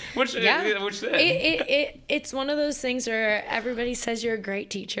get it. Which it's one of those things where everybody says you're a great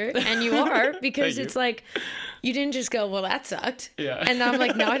teacher, and you are, because it's like, you didn't just go, well, that sucked. Yeah. And I'm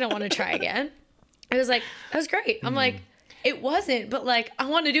like, no, I don't want to try again. It was like, that was great. I'm like, it wasn't, but like, I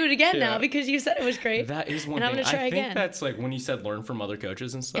want to do it again now because you said it was great. That is one thing. I'm going to try again. I think that's like when you said learn from other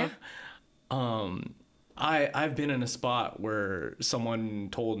coaches and stuff. Yeah. I've been in a spot where someone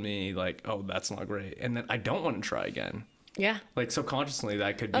told me like, oh, that's not great. And then I don't want to try again. Yeah. Like subconsciously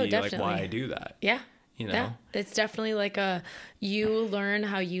that could be like why I do that. Yeah. You know? Yeah. It's definitely like you learn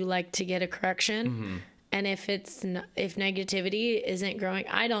how you like to get a correction. And if negativity isn't growing,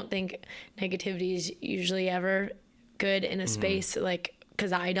 I don't think negativity is usually ever good in a space, like,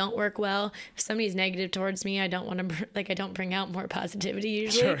 because I don't work well. If somebody's negative towards me, I don't want to, like, I don't bring out more positivity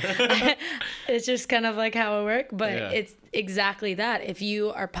usually. Sure. It's just kind of like how I work, but it's exactly that. If you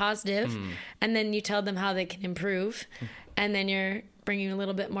are positive and then you tell them how they can improve, and then you're bringing a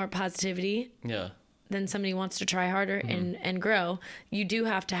little bit more positivity, then somebody wants to try harder and grow. You do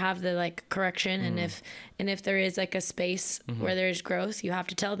have to have the like correction, and if there is like a space where there's growth, you have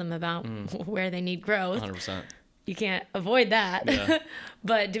to tell them about where they need growth. 100%. You can't avoid that. Yeah.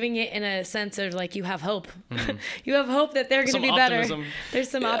 But doing it in a sense of like, you have hope. You have hope that they're going to be better. There's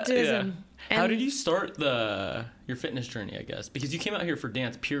some optimism. Yeah. How did you start your fitness journey, I guess? Because you came out here for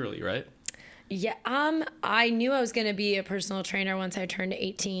dance purely, right? Yeah. I knew I was going to be a personal trainer once I turned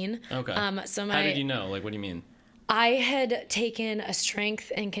 18. Okay. How did you know? Like, what do you mean? I had taken a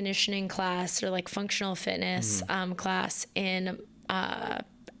strength and conditioning class, or like functional fitness class in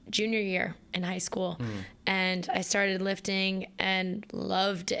junior year in high school. And I started lifting and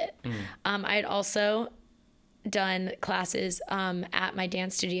loved it. I had also done classes at my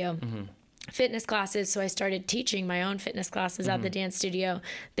dance studio, fitness classes. So I started teaching my own fitness classes at the dance studio.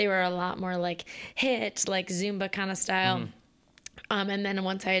 They were a lot more like HIIT, like Zumba kind of style. And then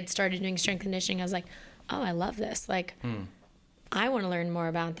once I had started doing strength conditioning, I was like, oh, I love this. Like, I want to learn more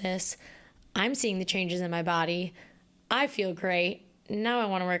about this. I'm seeing the changes in my body. I feel great. Now I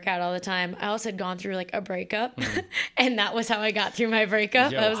want to work out all the time. I also had gone through like a breakup and that was how I got through my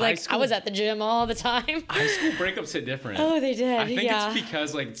breakup. I was like, I was at the gym all the time. High school breakups hit different. Oh, they did. I think it's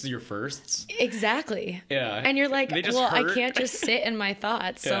because like it's your firsts. Exactly. Yeah. And you're like, well, hurt. I can't just sit in my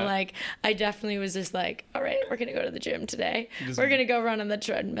thoughts. So like, I definitely was just like, all right, we're going to go to the gym today. We're going to go run on the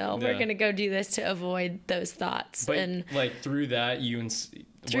treadmill. We're going to go do this to avoid those thoughts. But and like through that, you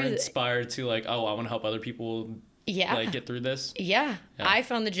were inspired to like, oh, I want to help other people like get through this. Yeah. I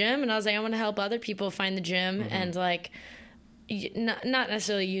found the gym and I was like, I want to help other people find the gym and like not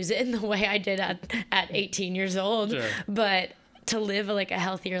necessarily use it in the way I did at 18 years old, but to live like a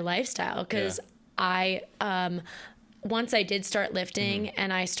healthier lifestyle. Cause I, once I did start lifting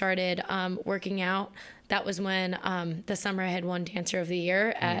and I started working out, that was when the summer I had won Dancer of the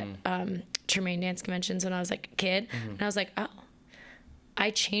Year at Tremaine Dance Conventions when I was like a kid. And I was like, oh, I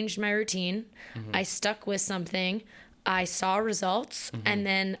changed my routine. I stuck with something. I saw results and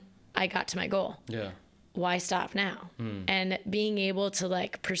then I got to my goal. Yeah. Why stop now? And being able to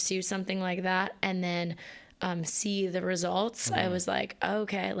like pursue something like that and then see the results, I was like,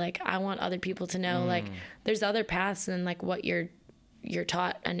 okay, like I want other people to know like there's other paths than like what you're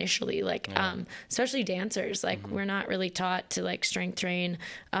taught initially, like especially dancers, like we're not really taught to like strength train.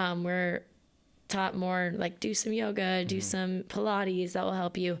 We're taught more like do some yoga, do some Pilates, that will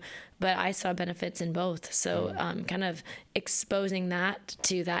help you. But I saw benefits in both. So kind of exposing that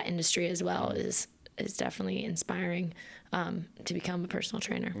to that industry as well is definitely inspiring to become a personal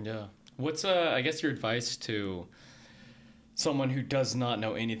trainer. Yeah. What's I guess your advice to someone who does not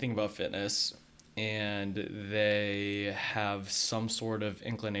know anything about fitness and they have some sort of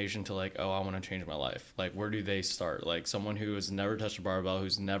inclination to like, oh, I want to change my life. Like, where do they start? Like someone who has never touched a barbell,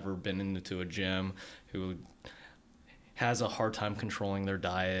 who's never been into a gym, who has a hard time controlling their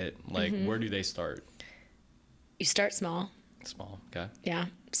diet. Like, where do they start? You start small. Small. Okay. Yeah.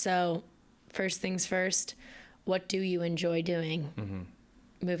 So first things first, what do you enjoy doing?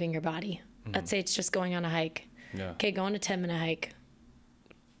 Moving your body. Let's say it's just going on a hike. Yeah. Okay. Go on a 10-minute hike.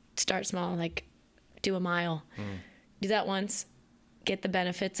 Start small. Like, do a mile. Do that once, get the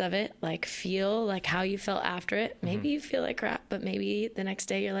benefits of it, like feel like how you felt after it. Maybe you feel like crap, but maybe the next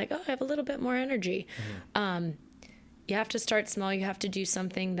day you're like, oh, I have a little bit more energy. You have to start small. You have to do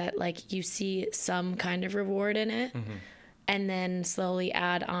something that like you see some kind of reward in it and then slowly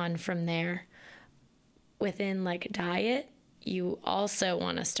add on from there. Within like diet, you also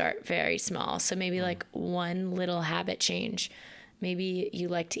want to start very small. So maybe like one little habit change. Maybe you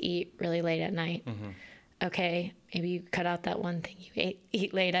like to eat really late at night. Okay, maybe you cut out that one thing you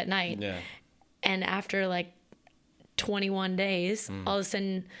eat late at night. Yeah. And after like 21 days, all of a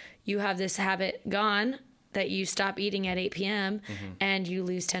sudden you have this habit gone that you stop eating at 8 p.m. And you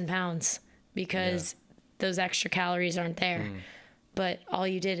lose 10 pounds because those extra calories aren't there. But all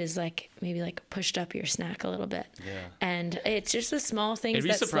you did is like maybe like pushed up your snack a little bit. Yeah. And it's just the small things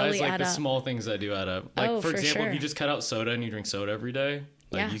that slowly add up. The small things that do add up. Like for example, if you just cut out soda and you drink soda every day,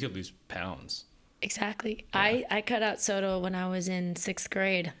 like you could lose pounds. Exactly. Yeah. I cut out soda when I was in 6th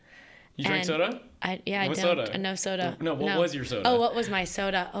grade. You drank soda? I don't. Soda? No soda. No, what was your soda? Oh, what was my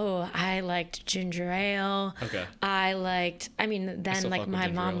soda? Oh, I liked ginger ale. Okay. Then like my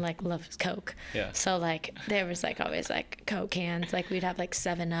mom like loves Coke. Yeah. So like there was like always like Coke cans. Like we'd have like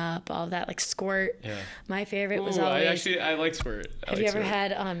 7-Up, all of that, like Squirt. Yeah. My favorite was always. I like Squirt. Have you ever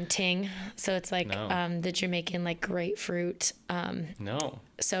had Ting? So it's like the Jamaican like grapefruit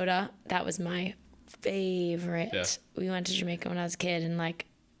soda. That was my favorite. Yeah. We went to Jamaica when I was a kid and like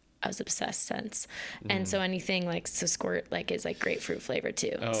I was obsessed since. And so anything like Squirt like is like grapefruit flavor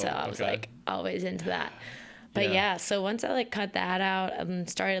too. So I was like always into that. But so once I like cut that out and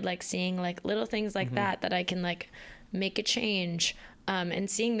started like seeing like little things like that I can like make a change, and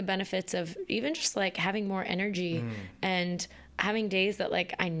seeing the benefits of even just like having more energy and having days that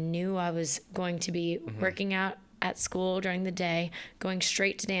like I knew I was going to be working out at school during the day, going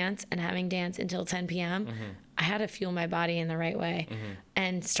straight to dance and having dance until 10 p.m. I had to fuel my body in the right way.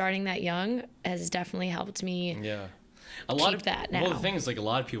 And starting that young has definitely helped me keep that now. Well, the thing is, like, a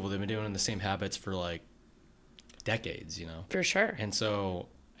lot of people, they've been doing the same habits for, like, decades, you know? For sure. And so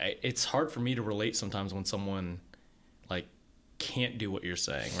it's hard for me to relate sometimes when someone like can't do what you're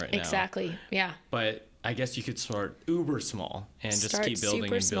saying right now. Exactly. Yeah. But I guess you could start uber small and just keep building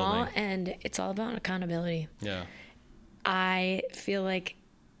super and small, building. and it's all about accountability. Yeah. I feel like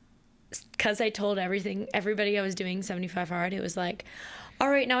because I told everybody I was doing 75 hard, it was like, all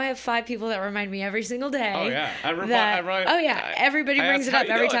right, now I have 5 people that remind me every single day. Oh yeah. Everybody brings it up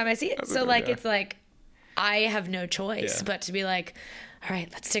every time I see it. So like, yeah. it's like, I have no choice but to be like, all right,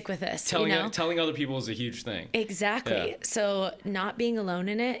 let's stick with this. Telling other people is a huge thing. Exactly. Yeah. So not being alone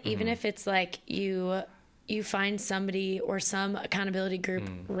in it, even if it's like you find somebody or some accountability group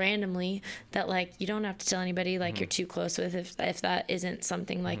randomly that like you don't have to tell anybody like you're too close with if that isn't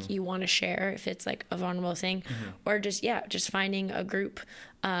something like you want to share, if it's like a vulnerable thing, or just finding a group,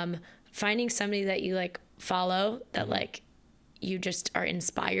 finding somebody that you like follow that like you just are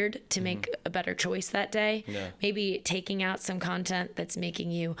inspired to make a better choice that day. Yeah. Maybe taking out some content that's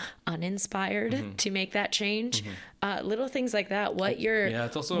making you uninspired to make that change. Little things like that.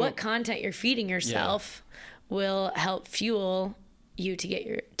 What content you're feeding yourself will help fuel you to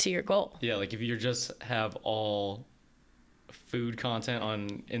get to your goal. Yeah, like if you just have all food content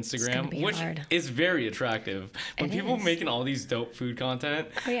on Instagram, which hard. is very attractive. When people is. making all these dope food content,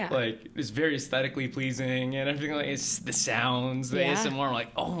 like it's very aesthetically pleasing and everything, like it's the sounds, the ASMR, I'm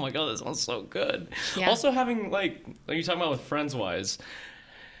like, oh my god, that sounds so good. Yeah. Also having like you're talking about with friends wise,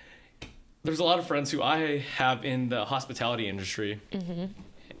 there's a lot of friends who I have in the hospitality industry.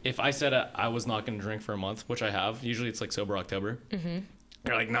 If I said I was not going to drink for a month, which I have, usually it's like sober October.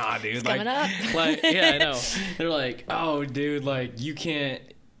 They're like, nah, dude. It's coming up. Like, yeah, I know. They're like, oh, dude, like you can't.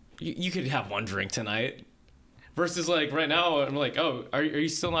 You could have one drink tonight. Versus like right now, I'm like, oh, are you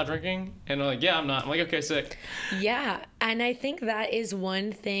still not drinking? And they're like, yeah, I'm not. I'm like, okay, sick. Yeah, and I think that is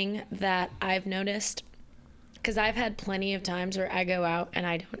one thing that I've noticed. Because I've had plenty of times where I go out and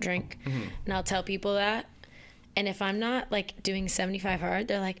I don't drink, and I'll tell people that. And if I'm not like doing 75 hard,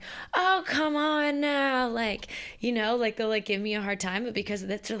 they're like, oh, come on now. Like, you know, like they'll like give me a hard time, but because of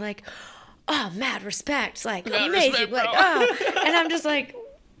that, they're like, oh, mad respect. Like, amazing. Respect, like, oh. And I'm just like,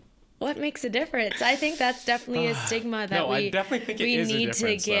 what makes a difference? I think that's definitely a stigma that I definitely think we need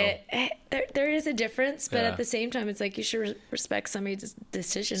to get. There is a difference, but at the same time, it's like you should respect somebody's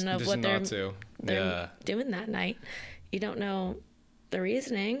decision of what they're doing that night. You don't know the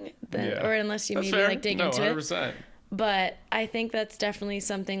reasoning, or unless you maybe like dig into 100%. It. But I think that's definitely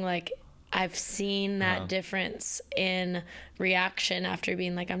something like I've seen that difference in reaction after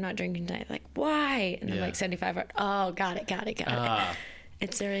being like, I'm not drinking tonight. Like, why? And then like 75 hours. Oh, got it.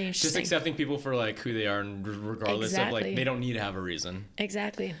 It's very interesting. Just accepting people for like who they are, and regardless of like they don't need to have a reason.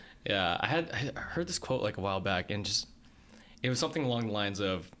 Exactly. Yeah, I heard this quote like a while back, and just it was something along the lines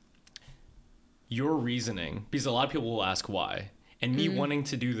of your reasoning, because a lot of people will ask why, and me wanting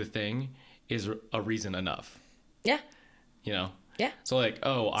to do the thing is a reason enough. Yeah. You know. Yeah. So like,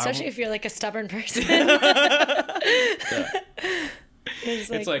 especially if you're like a stubborn person.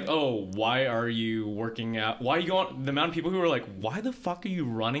 It's like, oh, why are you working out? Why are you going? The amount of people who are like, why the fuck are you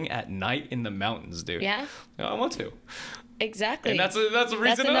running at night in the mountains, dude? Yeah. I want to. Exactly. And that's a reason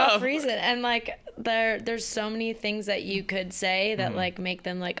that's enough. Reason. And like there's so many things that you could say that like make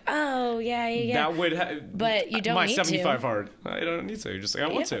them like, oh yeah. That would but you don't need to. My 75 hard. I don't need to. You're just like,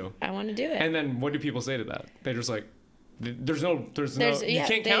 I want to. I want to do it. And then what do people say to that? They're just like, there's no you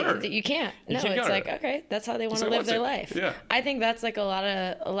can't counter. You can't. No, it's like, okay, that's how they want to live their life. Yeah. I think that's like a lot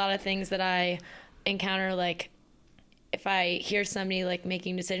of things that I encounter. Like if I hear somebody like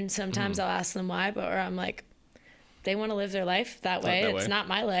making decisions, sometimes I'll ask them why, or I'm like, they want to live their life that way. It's not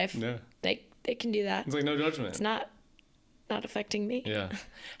my life. Yeah. They can do that. It's like no judgment. It's not affecting me. Yeah.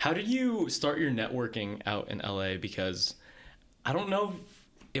 How did you start your networking out in LA? Because I don't know if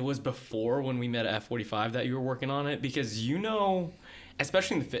it was before when we met at F45 that you were working on it, because you know,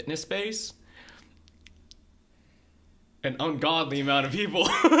 especially in the fitness space, an ungodly amount of people.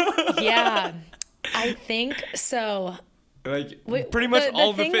 Yeah. I think so. Like pretty much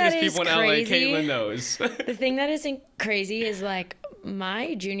all the fitness people in LA, Caitlyn knows. The thing that isn't crazy is like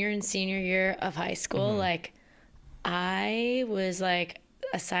my junior and senior year of high school, like I was like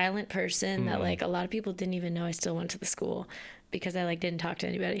a silent person that like a lot of people didn't even know I still went to the school because I like didn't talk to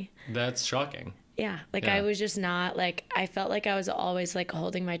anybody. That's shocking. Yeah. Like I was just not like, I felt like I was always like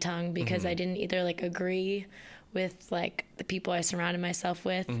holding my tongue because I didn't either like agree with like the people I surrounded myself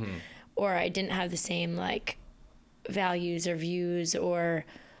with or I didn't have the same like values or views or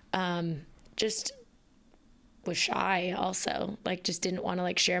just was shy also, like just didn't want to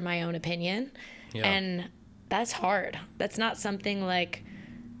like share my own opinion. And that's hard. That's not something like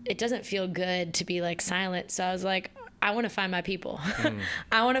it doesn't feel good to be like silent. So I was like, I want to find my people.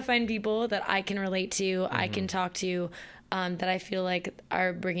 I want to find people that I can relate to, I can talk to, that I feel like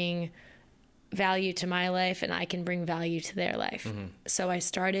are bringing value to my life and I can bring value to their life. So I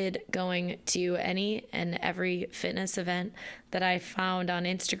started going to any and every fitness event that I found on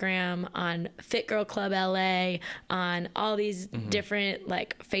Instagram, on Fit Girl Club LA, on all these different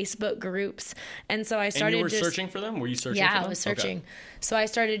like Facebook groups. And so I started. And you were searching for them? Were you searching for them? Yeah, I was searching. Okay. So I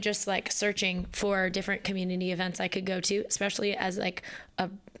started just like searching for different community events I could go to, especially as like a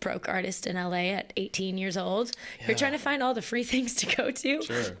broke artist in LA at 18 years old. Yeah. You're trying to find all the free things to go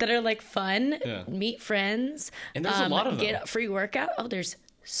to that are like fun, meet friends. And there's a lot of them. Get a free workout. Oh, there's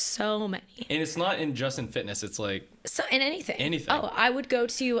so many. And it's not just in fitness. It's like so in anything. Oh, I would go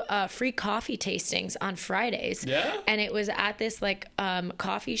to free coffee tastings on Fridays. Yeah. And it was at this like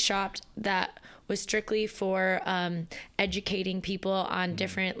coffee shop that was strictly for educating people on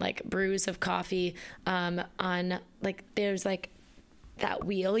different like brews of coffee. On like there's like that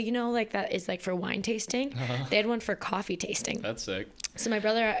wheel, you know, like that is like for wine tasting. They had one for coffee tasting. That's sick. So my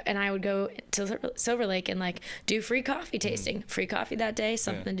brother and I would go to Silver Lake and like do free coffee tasting, free coffee that day,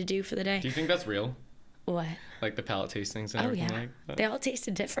 something to do for the day. Do you think that's real? What? Like the palate tastings and everything like that? They all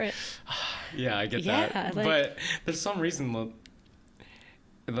tasted different. Yeah, I get that. Like, but there's some reason,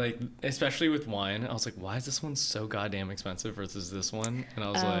 like, especially with wine, I was like, why is this one so goddamn expensive versus this one? And I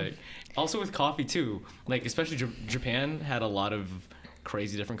was like, also with coffee too. Like, especially Japan had a lot of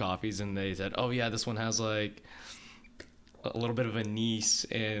crazy different coffees, and they said, oh yeah, this one has like a little bit of anise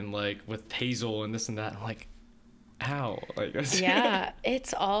and like with hazel and this and that. I'm like, how? Like, yeah,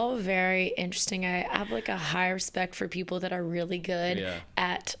 it's all very interesting. I have like a high respect for people that are really good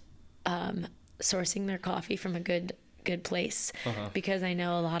at sourcing their coffee from a good place, because I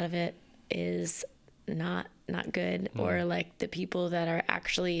know a lot of it is not good, or like the people that are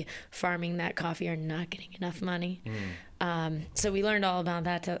actually farming that coffee are not getting enough money. So we learned all about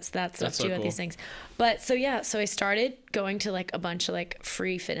that stuff too, so at these things. But so I started going to like a bunch of like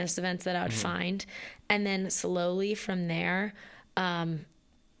free fitness events that I would find, and then slowly from there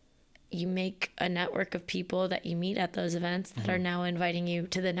you make a network of people that you meet at those events that are now inviting you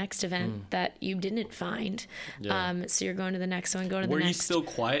to the next event that you didn't find. So you're going to the next one, going to the next. Were you still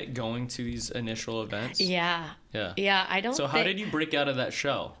quiet going to these initial events? Yeah. I don't. So how did you break out of that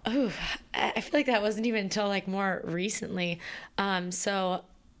shell? Oh, I feel like that wasn't even until like more recently. So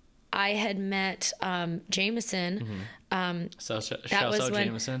I had met Jameson. Shouts out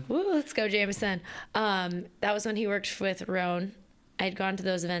Jameson. Woo, let's go Jameson. That was when he worked with Roan. I had gone to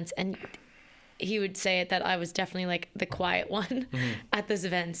those events, and he would say that I was definitely like the quiet one at those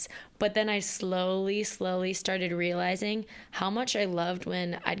events. But then I slowly started realizing how much I loved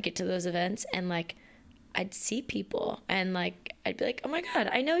when I'd get to those events and like I'd see people and like I'd be like, oh my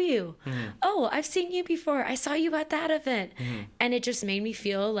God, I know you. Oh, I've seen you before. I saw you at that event. And it just made me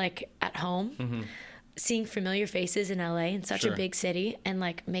feel like at home. Seeing familiar faces in LA, in such a big city, and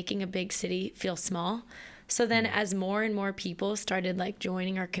like making a big city feel small. So then as more and more people started like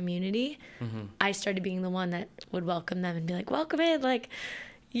joining our community, I started being the one that would welcome them and be like, welcome in. Like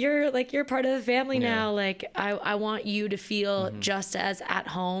you're part of the family now. Like I want you to feel just as at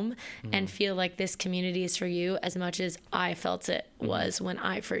home and feel like this community is for you as much as I felt it was when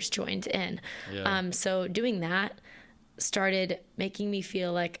I first joined in. So doing that started making me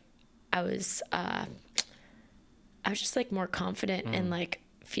feel like I was just like more confident and like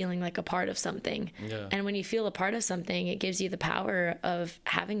feeling like a part of something. And when you feel a part of something, it gives you the power of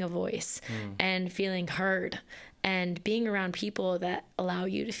having a voice and feeling heard, and being around people that allow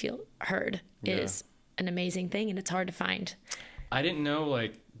you to feel heard is an amazing thing, and it's hard to find. I didn't know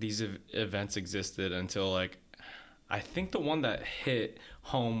like these events existed until like I think the one that hit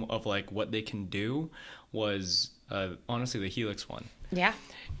home of like what they can do was honestly the Helix one.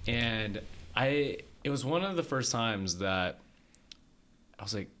 And it was one of the first times that I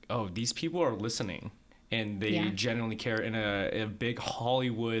was like, oh, these people are listening, and they genuinely care. In a big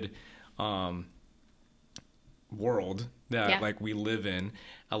Hollywood world that like we live in,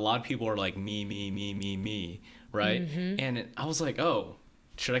 a lot of people are like me, right? And I was like, oh,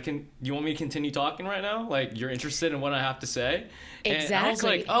 you want me to continue talking right now? Like, you're interested in what I have to say? And I was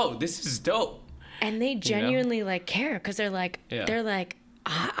like, oh, this is dope. And they genuinely like care, because they're like,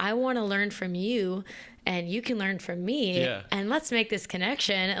 I want to learn from you, and you can learn from me, and let's make this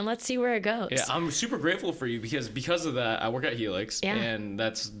connection, and let's see where it goes. I'm super grateful for you, because of that, I work at Helix, and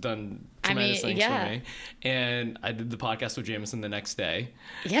that's done tremendous things for me. And I did the podcast with Jameson the next day.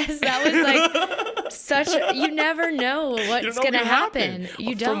 Yes, that was like you never know what's going to happen.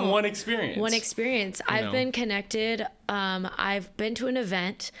 You don't. From one experience. I've been connected. I've been to an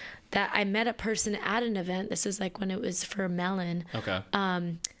event that I met a person at an event. This is like when it was for Melon. Okay.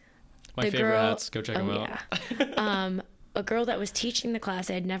 My favorite hats. Go check them out. Yeah. A girl that was teaching the class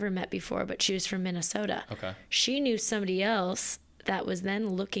I had never met before, but she was from Minnesota. Okay. She knew somebody else that was then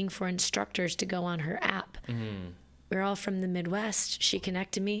looking for instructors to go on her app. Mm-hmm. We're all from the Midwest. She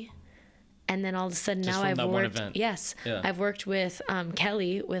connected me. And then all of a sudden Just now from I've that worked. One event. Yes. Yeah. I've worked with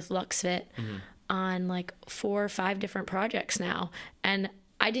Kelly with LuxFit on like 4 or 5 different projects now. And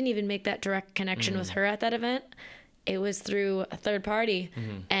I didn't even make that direct connection with her at that event. It was through a third party,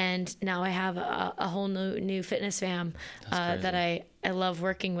 and now I have a whole new fitness fam that I love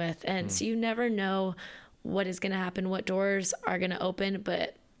working with. And so you never know what is going to happen, what doors are going to open.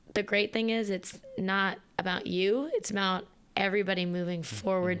 But the great thing is it's not about you. It's about everybody moving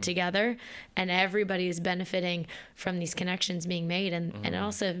forward together, and everybody is benefiting from these connections being made. And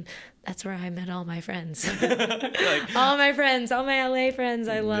also that's where I met all my friends. All my friends, all my LA friends.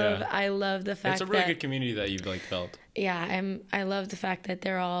 I love the fact that it's a really good community that you've like built. Yeah, I love the fact that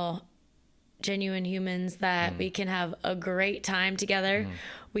they're all genuine humans that we can have a great time together.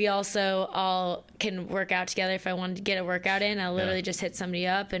 We also all can work out together. If I wanted to get a workout in, I'll literally just hit somebody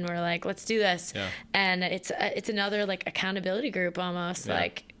up and we're like, let's do this. Yeah. And it's another like accountability group almost,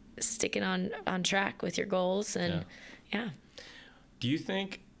 like sticking on track with your goals. And Do you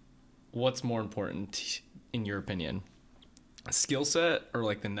think what's more important in your opinion, skill set or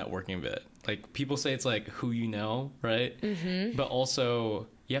like the networking bit? Like people say it's like who you know, right? But also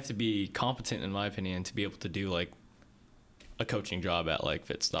you have to be competent, in my opinion, to be able to do like a coaching job at like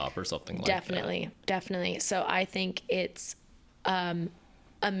Fit Stop or something like that. Definitely. So I think it's a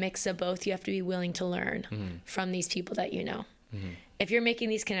mix of both. You have to be willing to learn from these people that you know. If you're making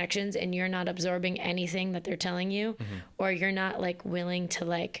these connections and you're not absorbing anything that they're telling you, or you're not like willing to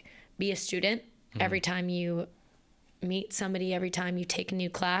like be a student every time you meet somebody, every time you take a new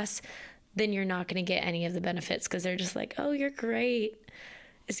class, then you're not going to get any of the benefits, because they're just like, oh, you're great.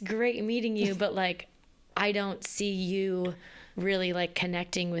 It's great meeting you. But like, I don't see you really like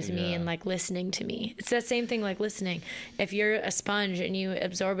connecting with me and like listening to me. It's that same thing like listening. If you're a sponge and you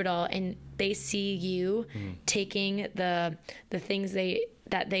absorb it all and they see you taking the things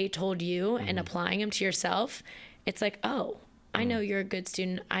that they told you and applying them to yourself, it's like, oh, I know you're a good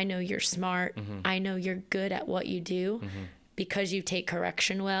student. I know you're smart. I know you're good at what you do because you take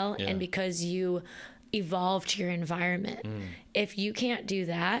correction well and because you evolve to your environment. If you can't do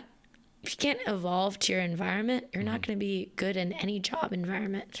that, if you can't evolve to your environment, you're not going to be good in any job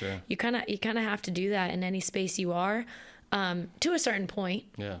environment. Sure. You kind of have to do that in any space you are, to a certain point.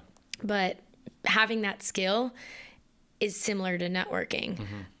 Yeah. But having that skill is similar to networking.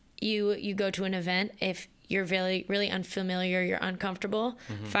 You go to an event, if you're really, really unfamiliar, you're uncomfortable,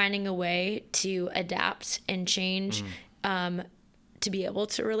 finding a way to adapt and change, to be able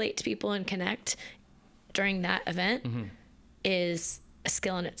to relate to people and connect during that event is a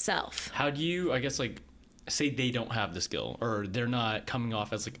skill in itself. How do you, I guess, like, say they don't have the skill or they're not coming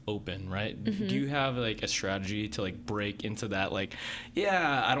off as like open, right? Do you have like a strategy to like break into that, like,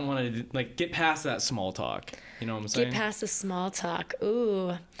 yeah, I don't want to like get past that small talk, you know what I'm saying? Get past the small talk.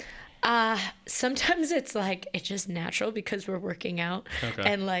 Ooh. Sometimes it's like, it's just natural because we're working out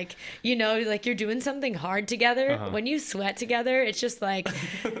and like, you know, like you're doing something hard together. When you sweat together, it's just like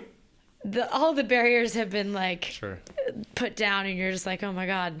all the barriers have been like put down and you're just like, oh my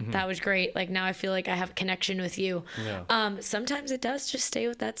God, that was great. Like now I feel like I have a connection with you. Yeah. Sometimes it does just stay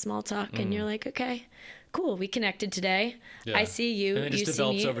with that small talk and you're like, okay, cool. We connected today. Yeah. I see you, you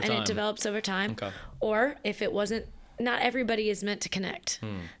see me, and it develops over time. Okay. Or if it wasn't, not everybody is meant to connect.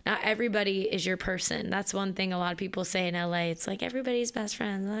 Not everybody is your person. That's one thing a lot of people say in LA. It's like everybody's best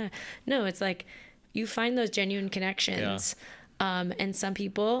friends. No, it's like you find those genuine connections. And some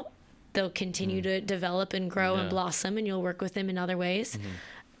people, they'll continue to develop and grow and blossom, and you'll work with them in other ways.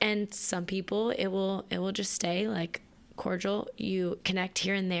 And some people, it will just stay like cordial. You connect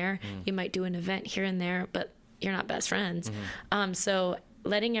here and there. You might do an event here and there, but you're not best friends. So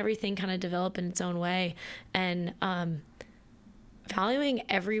letting everything kind of develop in its own way, and valuing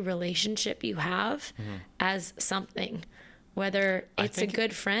every relationship you have as something, whether it's a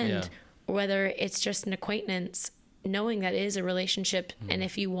good friend or whether it's just an acquaintance, knowing that it is a relationship. And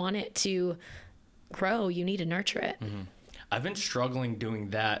if you want it to grow, you need to nurture it. I've been struggling doing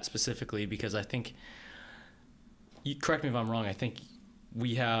that specifically because I think, you correct me if I'm wrong, I think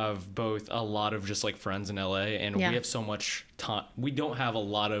we have both a lot of just like friends in LA, and we have so much time.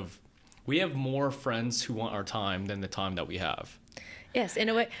 We have more friends who want our time than the time that we have. Yes, in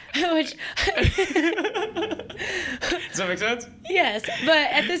a way, which Does that make sense? yes, but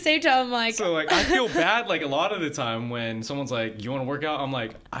at the same time, I'm like, So like I feel bad like a lot of the time when someone's like, "You want to work out?" I'm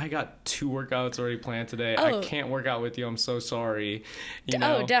like, "I got 2 workouts already planned today. I can't work out with you. I'm so sorry." You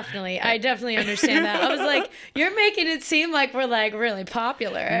know? Oh, definitely. I definitely understand that. I was like, you're making it seem like we're like really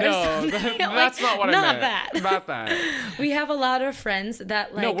popular. No, that's not what I meant. Not that. We have a lot of friends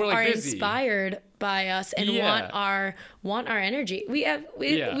that like, we're, like, are busy. inspired by us and want our energy. We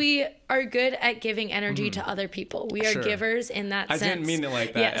are good at giving energy to other people. We are givers in that sense. I didn't mean it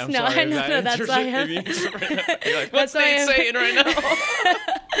like that. Yes, I'm no, sorry. I know that's why You're like, what's Nate saying right now?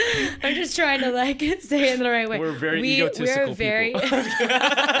 I'm just trying to like say it in the right way. We're very egotistical people.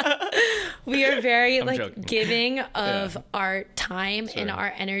 We are very like joking. giving of our time and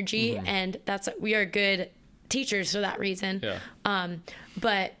our energy, and we are good teachers for that reason. Yeah.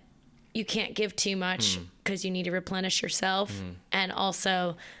 But you can't give too much because you need to replenish yourself, and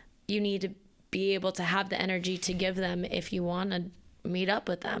also you need to be able to have the energy to give them if you want to meet up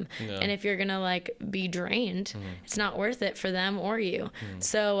with them. Yeah. And if you're gonna like be drained, it's not worth it for them or you.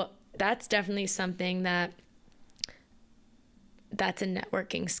 So that's definitely something that's a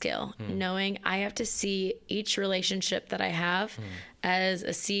networking skill. Knowing I have to see each relationship that I have as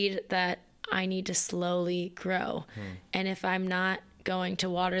a seed that I need to slowly grow. And if I'm not going to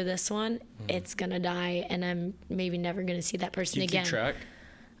water this one, it's gonna die, and I'm maybe never gonna see that person again. Keep track?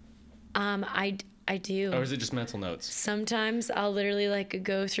 I do. Or is it just mental notes? Sometimes I'll literally like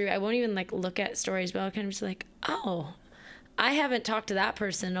go through, I won't even like look at stories, but I'll kind of just like, oh, I haven't talked to that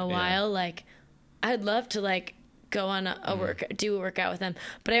person in a while. Like I'd love to like go on do a workout with them,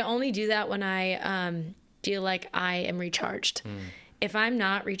 but I only do that when I feel like I am recharged. If I'm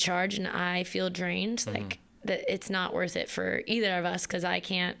not recharged and I feel drained, like that, it's not worth it for either of us, because I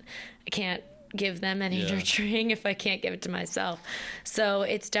can't give them any nurturing if I can't give it to myself. So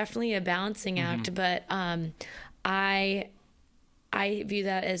it's definitely a balancing act, but I view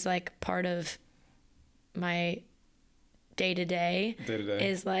that as like part of my day-to-day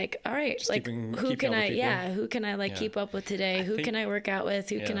is like, all right, just like who can I like keep up with today? Who can I work out with?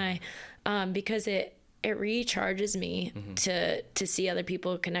 Who can I because it recharges me to see other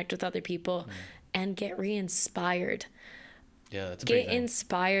people, connect with other people, and get re-inspired. Yeah, that's a big thing. Get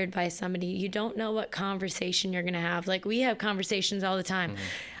inspired by somebody. You don't know what conversation you're gonna have. Like we have conversations all the time.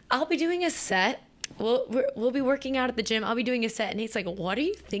 I'll be doing a set. We'll be working out at the gym. I'll be doing a set, and Nate's like, "What are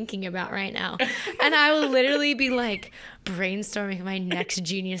you thinking about right now?" And I will literally be like brainstorming my next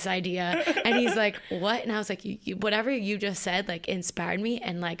genius idea, and he's like, "What?" And I was like, "Whatever you just said, like inspired me,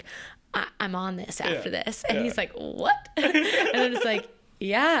 and like I'm on this after this." And he's like, "What?" And I'm just like,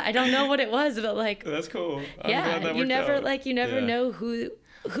 yeah, I don't know what it was, but like that's cool. I'm yeah, glad that you worked never out. know who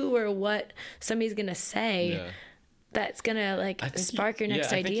or what somebody's gonna say that's gonna like spark your next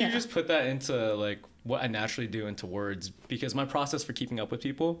idea. I think you just put that into like what I naturally do into words, because my process for keeping up with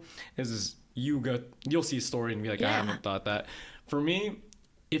people is you'll see a story and be like, I haven't thought that. For me,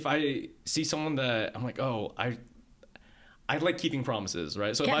 if I see someone that I'm like, oh, I like keeping promises,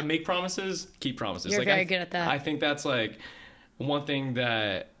 right? So if I make promises, keep promises. You're like, very good at that. I think that's like one thing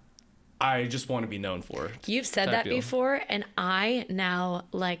that I just want to be known for. You've said that before, and I now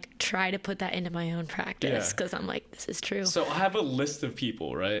like try to put that into my own practice, because I'm like, this is true. So I have a list of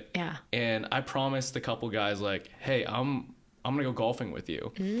people, right? Yeah. And I promised a couple guys like, hey, I'm gonna go golfing with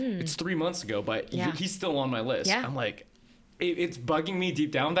you. It's 3 months ago, but he's still on my list. I'm like, it's bugging me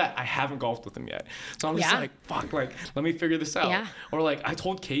deep down that I haven't golfed with him yet. So I'm just like, fuck, like, let me figure this out. Yeah. Or like, I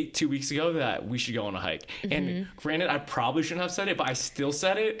told Kate 2 weeks ago that we should go on a hike. And granted, I probably shouldn't have said it, but I still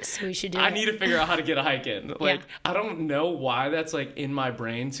said it. So we should do I it. need to figure out how to get a hike in. Like, I don't know why that's like in my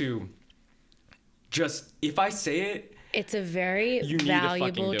brain to just, if I say it, it's a very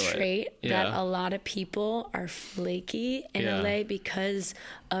valuable trait that a lot of people are flaky in LA because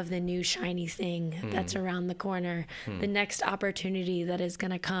of the new shiny thing that's around the corner, the next opportunity that is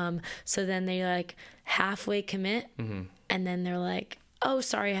going to come. So then they like halfway commit and then they're like, oh,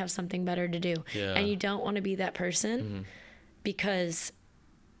 sorry, I have something better to do. And you don't want to be that person because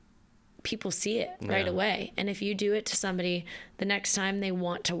people see it right away. And if you do it to somebody, the next time they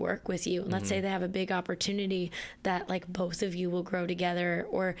want to work with you, and let's say they have a big opportunity that like both of you will grow together,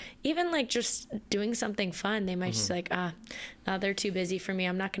 or even like just doing something fun, they might just like, no, they're too busy for me,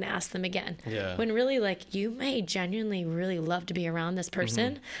 I'm not going to ask them again. When really like you may genuinely really love to be around this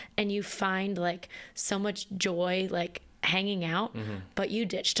person, and you find like so much joy like hanging out, but you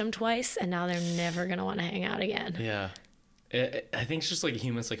ditched them twice and now they're never going to want to hang out again. I think it's just like a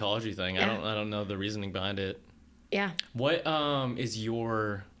human psychology thing. I don't know the reasoning behind it. What is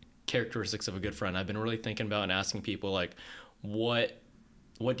your characteristics of a good friend? I've been really thinking about and asking people like, what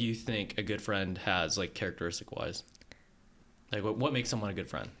what do you think a good friend has, like, characteristic wise? Like, what makes someone a good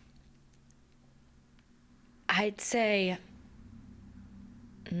friend? I'd say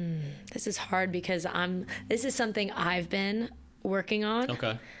this is hard because this is something I've been working on.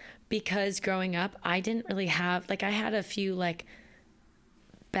 Okay. Because growing up, I didn't really have, like, I had a few, like,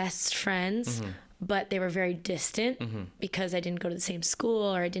 best friends, but they were very distant because I didn't go to the same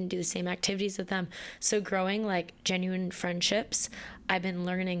school or I didn't do the same activities with them. So growing, like, genuine friendships, I've been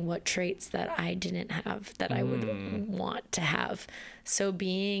learning what traits that I didn't have that I would want to have. So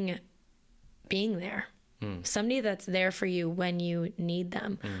being there, somebody that's there for you when you need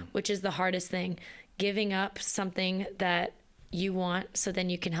them, which is the hardest thing, giving up something that you want so then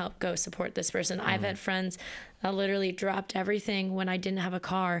you can help go support this person. I've had friends that literally dropped everything when I didn't have a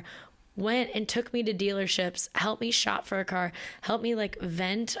car, went and took me to dealerships, helped me shop for a car, helped me, like,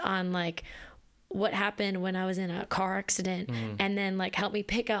 vent on, like, what happened when I was in a car accident, and then, like, help me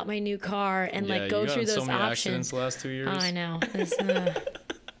pick out my new car and like go through those so many options. Accidents the last 2 years. Oh, I know.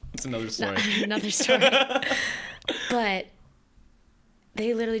 It's another story. Another story. But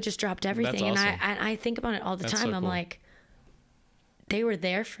they literally just dropped everything. That's awesome. And I think about it all the time. So I'm cool. like, they were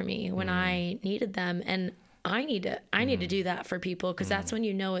there for me when I needed them, and I need to do that for people, because that's when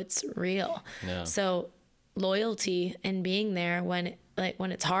you know it's real. Yeah. So loyalty and being there when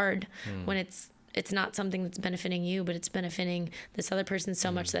it's hard, when it's not something that's benefiting you, but it's benefiting this other person so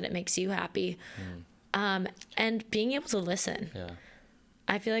much that it makes you happy. And being able to listen. Yeah.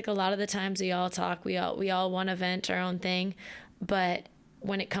 I feel like a lot of the times we all talk, we all want to vent our own thing, but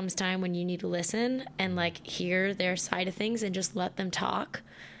when it comes time when you need to listen and, like, hear their side of things and just let them talk,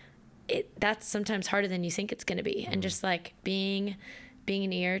 that's sometimes harder than you think it's going to be. And just, like, being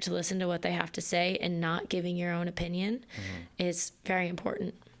an ear to listen to what they have to say and not giving your own opinion is very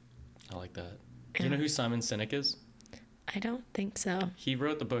important. I like that. Do you know who Simon Sinek is? I don't think so. He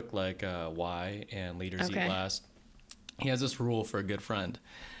wrote the book, like, Why and Leaders Eat Last. He has this rule for a good friend.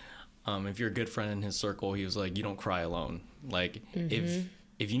 If you're a good friend in his circle, he was like, you don't cry alone. Like,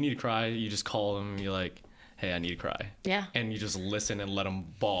 if you need to cry, you just call him and you're like, hey, I need to cry. Yeah. And you just listen and let him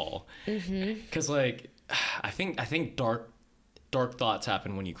bawl. Because, like, I think dark thoughts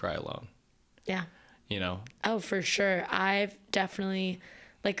happen when you cry alone. Yeah. You know? Oh, for sure. I've definitely,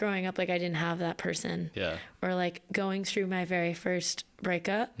 like, growing up, like, I didn't have that person. Yeah. Or, like, going through my very first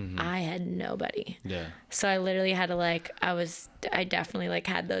breakup, I had nobody. Yeah. So I literally had to, like, I definitely, like,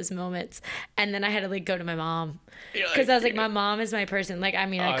 had those moments. And then I had to, like, go to my mom. Because I was like, my mom is my person. Like, I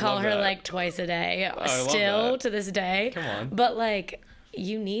mean, I call her, like, twice a day. Still to this day. Come on. But, like,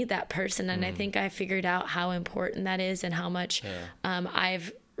 you need that person. And I think I figured out how important that is and how much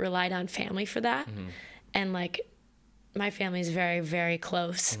I've relied on family for that. And, like, my family is very, very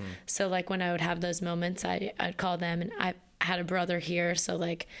close. So, like, when I would have those moments, I'd call them. And I had a brother here. So,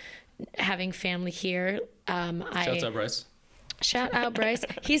 like, having family here. Shouts out Bryce. Shout out Bryce.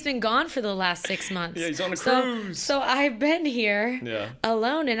 He's been gone for the last 6 months. Yeah, he's on a cruise. So I've been here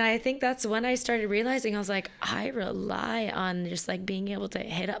alone. And I think that's when I started realizing, I was like, I rely on just, like, being able to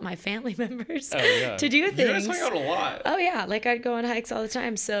hit up my family members to do things. You guys hang out a lot. Oh, yeah. Like, I'd go on hikes all the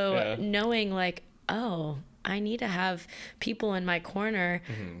time. So knowing, like, oh, I need to have people in my corner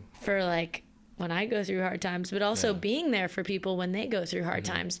for, like, when I go through hard times, but also being there for people when they go through hard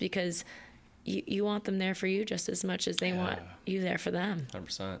times, because you want them there for you just as much as they want you there for them.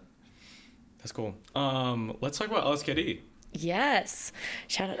 100%. That's cool. Let's talk about LSKD. Yes.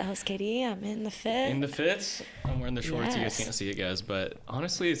 Shout out LSKD. I'm in the fit. In the fit. I'm wearing the shorts. Yes. You guys can't see it, guys, but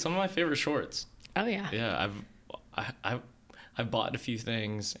honestly, it's some of my favorite shorts. Oh yeah. Yeah. I've bought a few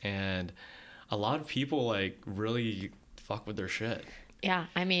things, and a lot of people, like, really fuck with their shit. Yeah.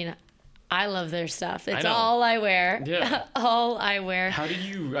 I mean, I love their stuff. It's all I wear. Yeah. All I wear. How do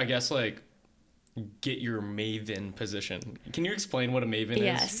you, I guess, like, get your maven position? Can you explain what a maven is?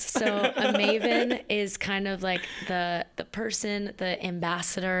 Yes. So a maven is kind of like the person, the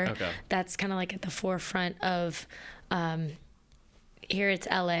ambassador that's kind of like at the forefront of, here it's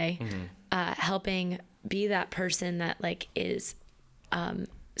LA, helping be that person that, like, is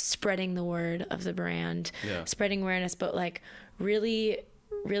spreading the word of the brand, spreading awareness, but, like, really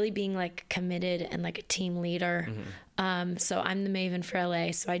being, like, committed and, like, a team leader. So I'm the maven for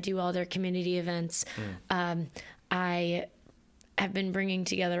LA. So I do all their community events. I have been bringing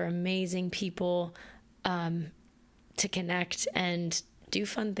together amazing people to connect and do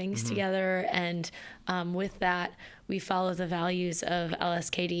fun things together. And with that, we follow the values of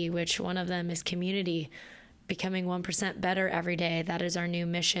LSKD, which one of them is community. Becoming 1% better every day. That is our new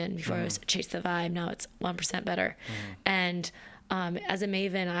mission. Before it was chase the vibe. Now it's 1% better. And as a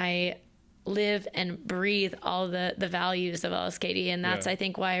maven, live and breathe all the values of LSKD. And that's, I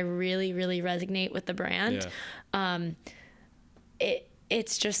think, why I really, really resonate with the brand.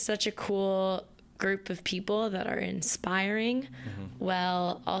 It's just such a cool group of people that are inspiring,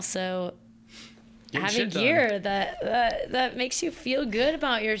 while also having gear that makes you feel good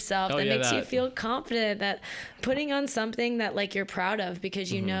about yourself, that makes you feel confident, that putting on something that like you're proud of,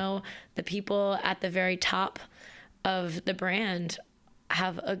 because you know the people at the very top of the brand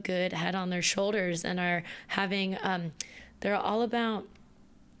have a good head on their shoulders and are having they're all about,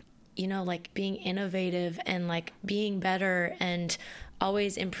 you know, like being innovative and like being better and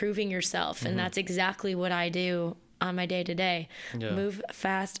always improving yourself. And that's exactly what I do on my day to day. Move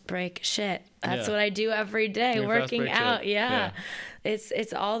fast, break shit. That's what I do every day. Move working fast, out.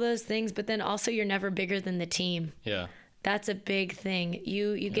 It's all those things, but then also you're never bigger than the team. That's a big thing.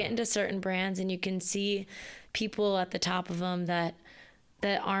 You get into certain brands and you can see people at the top of them that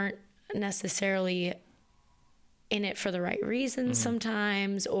aren't necessarily in it for the right reasons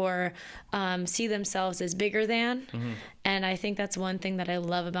sometimes, or see themselves as bigger than. And I think that's one thing that I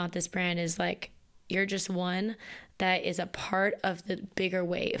love about this brand is like, you're just one that is a part of the bigger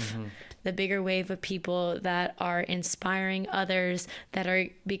wave, the bigger wave of people that are inspiring others, that are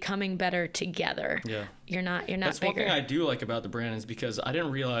becoming better together. You're not That's bigger. One thing I do like about the brand is because I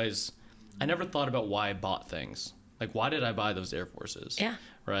didn't realize, I never thought about why I bought things. Like, why did I buy those Air Forces?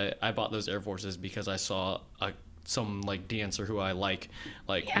 Right? I bought those Air Forces because I saw some like dancer who I like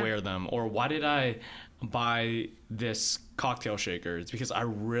wear them. Or why did I buy this cocktail shaker? It's because I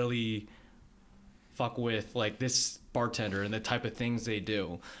really fuck with like this bartender and the type of things they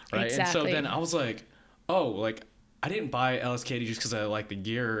do, right? And so then I was like, oh, like I didn't buy LSKD just because I like the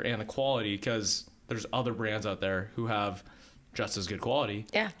gear and the quality, because there's other brands out there who have just as good quality.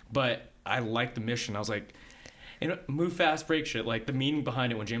 But I like the mission. I was like, and move fast, break shit. Like the meaning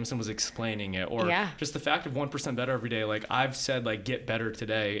behind it when Jameson was explaining it, or just the fact of 1% better every day. Like I've said, like get better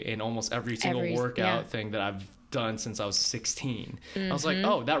today in almost every single workout thing that I've done since I was 16. I was like,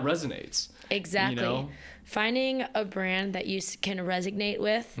 oh, that resonates. Exactly. You know? Finding a brand that you can resonate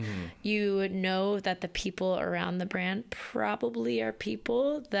with, you know that the people around the brand probably are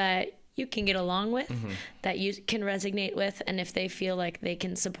people that you can get along with, that you can resonate with, and if they feel like they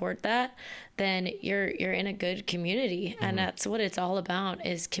can support that, then you're in a good community. And that's what it's all about,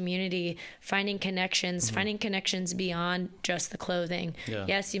 is community, finding connections beyond just the clothing.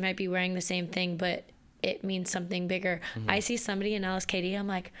 Yes, you might be wearing the same thing, but it means something bigger. I see somebody in LSKD, I'm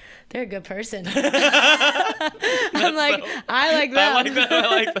like, they're a good person. I'm like, I like them. I like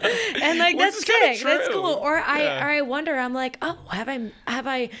that. And like, that's sick. That's cool. Or I wonder, I'm like, oh, have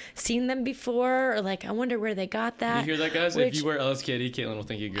I seen them before? Or like, I wonder where they got that. You hear that, guys? If you wear LSKD, Caitlyn will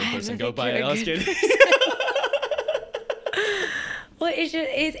think you're a good person. Go buy LSKD. Well, it's just,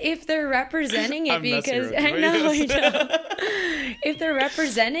 if they're representing it, because I know. If they're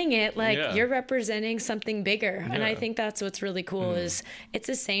representing it, like you're representing something bigger. And I think that's what's really cool is it's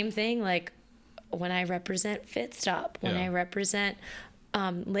the same thing. Like when I represent Fit Stop, when I represent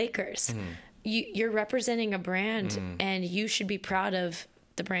Lakers, you're representing a brand and you should be proud of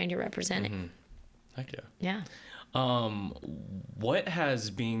the brand you're representing. Heck yeah. What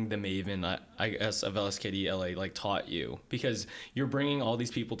has being the Maven, I guess, of LSKD LA like taught you? Because you're bringing all these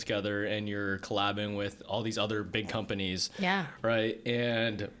people together and you're collabing with all these other big companies. Right?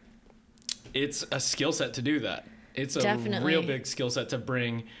 And it's a skill set to do that. It's a real big skill set to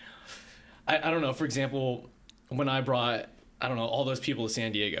bring. I don't know, for example, when I brought, I don't know, all those people to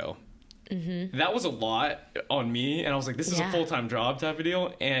San Diego, that was a lot on me, and I was like, this is a full-time job type of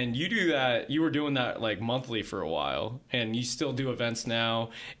deal. And you were doing that like monthly for a while, and you still do events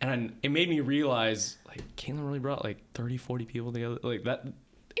now, and it made me realize like Caitlyn really brought like 30-40 people together, like that,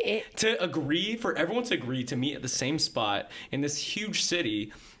 for everyone to agree to meet at the same spot in this huge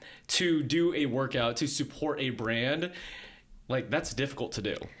city to do a workout to support a brand, like that's difficult to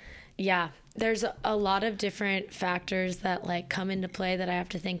do. There's a lot of different factors that like come into play that I have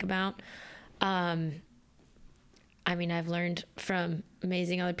to think about. I mean, I've learned from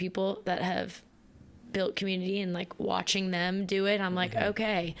amazing other people that have built community, and like watching them do it, I'm like,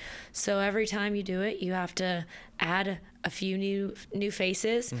 okay, so every time you do it, you have to add a few new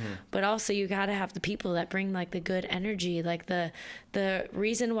faces, but also you got to have the people that bring like the good energy. Like the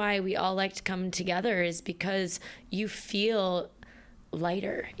reason why we all like to come together is because you feel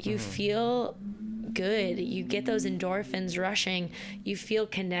lighter, you feel good, you get those endorphins rushing, you feel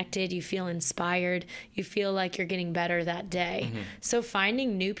connected, you feel inspired, you feel like you're getting better that day. So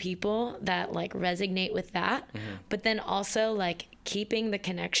finding new people that like resonate with that, but then also like keeping the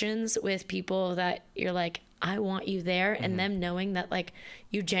connections with people that you're like, I want you there, and them knowing that like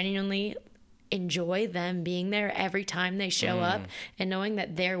you genuinely enjoy them being there every time they show up, and knowing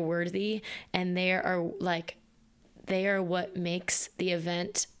that they're worthy and they are what makes the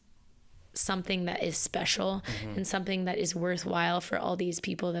event something that is special and something that is worthwhile for all these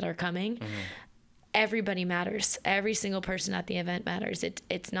people that are coming. Everybody matters. Every single person at the event matters.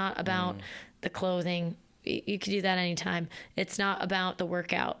 It's not about the clothing. You could do that anytime. It's not about the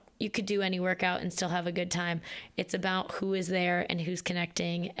workout. You could do any workout and still have a good time. It's about who is there and who's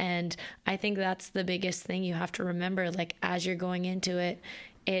connecting. And I think that's the biggest thing you have to remember. Like, as you're going into it,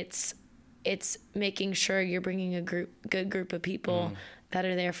 it's making sure you're bringing a good group of people that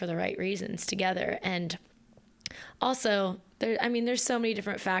are there for the right reasons together. And also, there's so many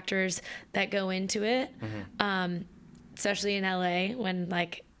different factors that go into it, especially in LA, when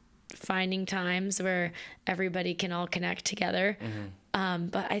like finding times where everybody can all connect together.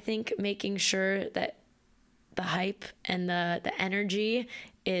 But I think making sure that the hype and the energy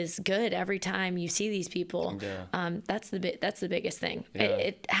is good every time you see these people. That's the biggest thing.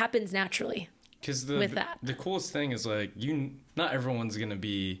 It happens naturally. Because the coolest thing is like, not everyone's gonna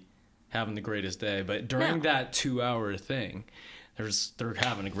be having the greatest day, but during that 2-hour thing, they're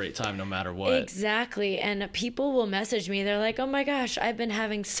having a great time no matter what. Exactly. And people will message me. They're like, oh my gosh, I've been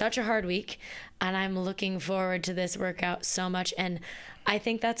having such a hard week and I'm looking forward to this workout so much. And I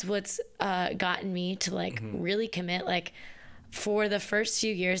think that's what's gotten me to like really commit. Like, for the first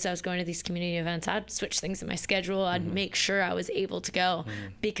few years I was going to these community events, I'd switch things in my schedule. I'd make sure I was able to go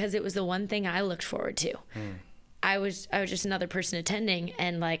because it was the one thing I looked forward to. I was just another person attending,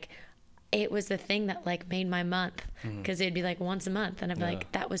 and like, it was the thing that like made my month, because it'd be like once a month and I'd be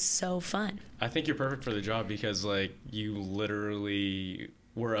like, that was so fun. I think you're perfect for the job because like you literally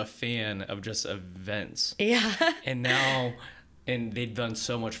were a fan of just events. And they've done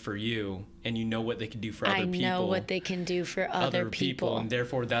so much for you, and you know what they can do for other people. I know what they can do for other people. And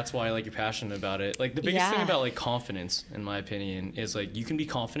therefore that's why like you're passionate about it. Like the biggest thing about like confidence, in my opinion, is like you can be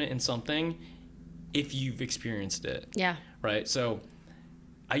confident in something if you've experienced it. Right? So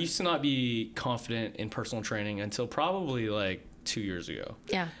I used to not be confident in personal training until probably like 2 years ago.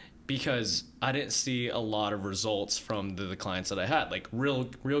 Because I didn't see a lot of results from the clients that I had, like real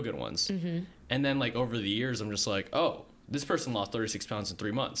good ones. And then like over the years, I'm just like, oh, this person lost 36 pounds in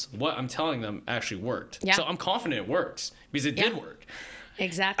 3 months. What I'm telling them actually worked. So I'm confident it works because it did work.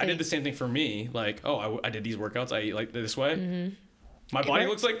 Exactly. I did the same thing for me. Like, oh, I did these workouts. I eat like this way. My body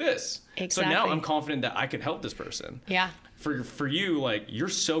looks like this. So now I'm confident that I can help this person. For you, like, you're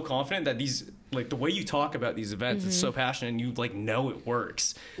so confident that these, like, the way you talk about these events is so passionate, and you like know it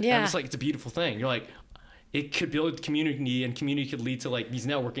works. And it's like, it's a beautiful thing. You're like, it could build community, and community could lead to like these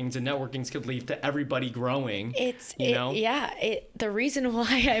networkings, and networkings could lead to everybody growing. The reason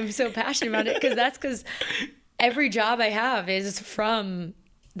why I'm so passionate about it, because every job I have is from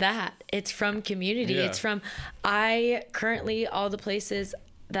that. It's from community. It's from, currently all the places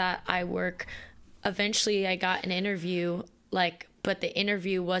that I work, eventually I got an interview, like, but the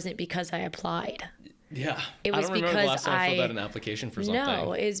interview wasn't because I applied. It was because the last time I filled out an application for something.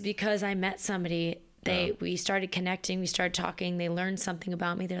 No, it's because I met somebody. We started connecting, we started talking, they learned something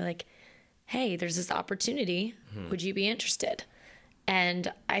about me. They're like, hey, there's this opportunity. Would you be interested?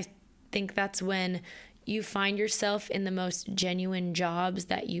 And I think that's when you find yourself in the most genuine jobs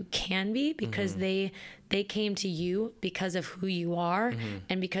that you can be, because they came to you because of who you are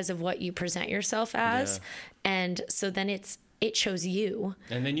and because of what you present yourself as. And so then it chose you.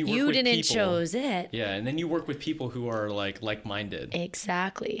 And then you didn't chose it. And then you work with people who are like-minded.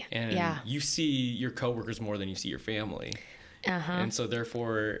 Exactly. And you see your coworkers more than you see your family. And so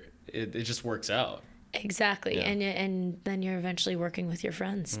therefore it just works out. Exactly. And then you're eventually working with your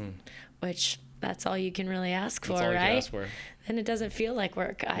friends, which that's all you can really ask for, right? Then it doesn't feel like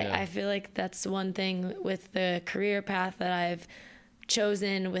work. I feel like that's one thing with the career path that I've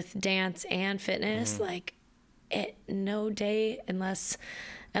chosen with dance and fitness, like, no day, unless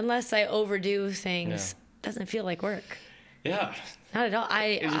I overdo things, doesn't feel like work. Not at all.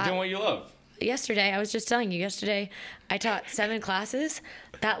 You're doing what you love. Yesterday, I was just telling you, I taught 7 classes.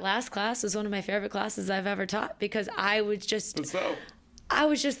 That last class was one of my favorite classes I've ever taught, because I was just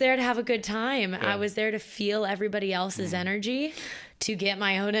there to have a good time. I was there to feel everybody else's energy, to get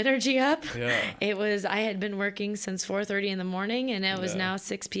my own energy up. I had been working since 4:30 in the morning, and it was now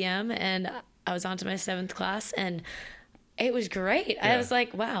 6 p.m. and I was on to my 7th class, and it was great. I was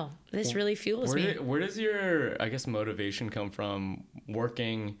like, wow, this really fuels me. Where does your, I guess, motivation come from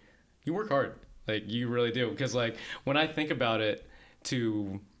working? You work hard. Like, you really do. Because, like, when I think about it,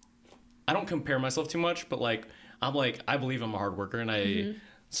 I don't compare myself too much, but, like, I believe I'm a hard worker, and I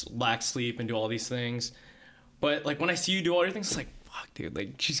lack sleep and do all these things. But, like, when I see you do all your things, it's like, fuck, dude,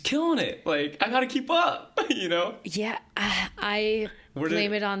 like she's killing it. Like I gotta keep up, you know? Yeah, I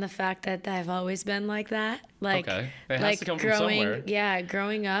blame it on the fact that I've always been like that. Like, okay, it has to come from somewhere. Yeah,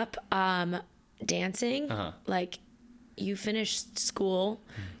 growing up, dancing. Like, you finish school,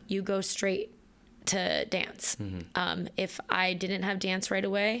 you go straight to dance. If I didn't have dance right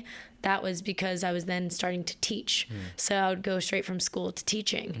away, that was because I was then starting to teach. So I would go straight from school to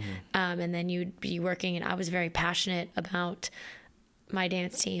teaching. And then you'd be working, and I was very passionate about my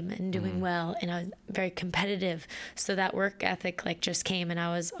dance team and doing well, and I was very competitive. So that work ethic like just came, and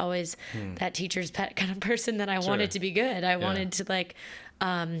I was always that teacher's pet kind of person that I wanted to be good. I wanted to like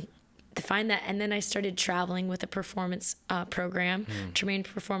to find that. And then I started traveling with a performance program, trained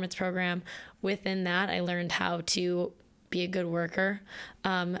performance program. Within that, I learned how to be a good worker,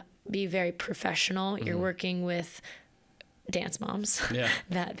 be very professional. You're working with dance moms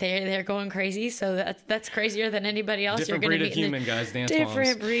that they're going crazy. So that's crazier than anybody else. Different breed of human, guys. Dance moms.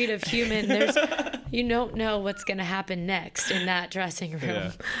 Different breed of human. There's you don't know what's gonna happen next in that dressing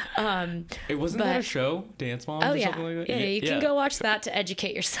room. It wasn't that a show, Dance Moms? Oh or yeah, something like that? yeah. You can go watch that to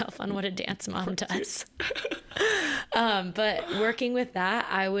educate yourself on what a dance mom does. But working with that,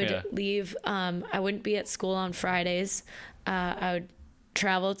 I would leave. I wouldn't be at school on Fridays. I would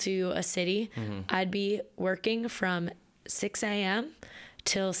travel to a city. I'd be working from 6 a.m.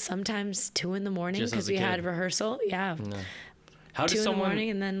 till sometimes 2 in the morning because we had rehearsal. Yeah. No. How does 2 in the morning,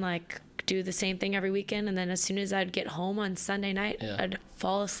 and then like do the same thing every weekend. And then as soon as I'd get home on Sunday night, I'd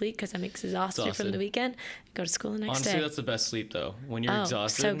fall asleep because I'm exhausted from the weekend. Go to school the next day. Honestly, that's the best sleep though. When you're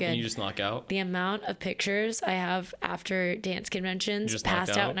exhausted and you just knock out. The amount of pictures I have after dance conventions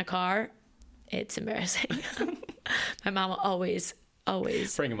passed out in a car, it's embarrassing. My mom always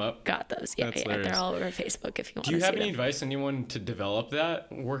bring them up. Got those. Yeah, they're all over Facebook if you want to see them. Do you have any advice to anyone to develop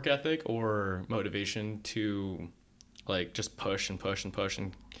that work ethic or motivation to like just push and push and push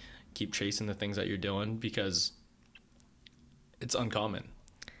and keep chasing the things that you're doing, because it's uncommon?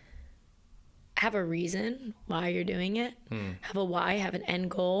 Have a reason why you're doing it. Have a why, have an end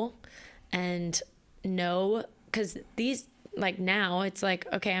goal, and know, because these, like now it's like,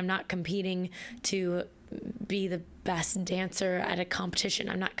 okay, I'm not competing to be the best dancer at a competition.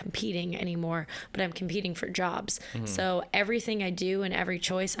 I'm not competing anymore, but I'm competing for jobs. So everything I do and every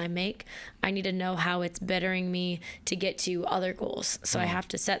choice I make, I need to know how it's bettering me to get to other goals. So I have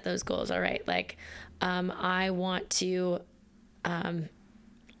to set those goals. All right. Like, I want to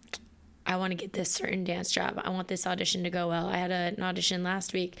get this certain dance job. I want this audition to go well. I had an audition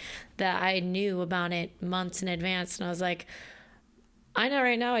last week that I knew about it months in advance. And I was like, I know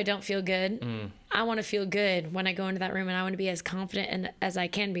right now I don't feel good. I want to feel good when I go into that room, and I want to be as confident as I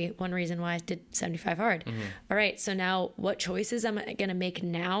can be. One reason why I did 75 hard. All right, so now what choices am I going to make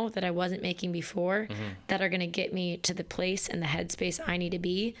now that I wasn't making before that are going to get me to the place and the headspace I need to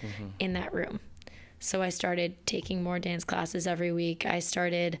be in that room? So I started taking more dance classes every week. I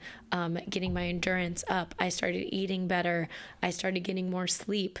started getting my endurance up. I started eating better. I started getting more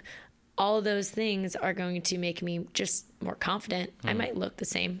sleep. All of those things are going to make me just more confident. I might look the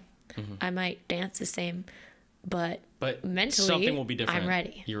same. I might dance the same, but mentally something will be different. I'm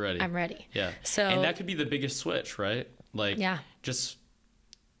ready. You're ready. I'm ready. Yeah. So, and that could be the biggest switch, right? Like, just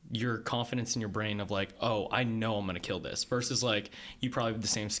your confidence in your brain of like, oh, I know I'm going to kill this, versus like you probably have the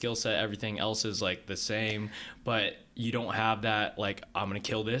same skill set. Everything else is like the same, but you don't have that, like, I'm going to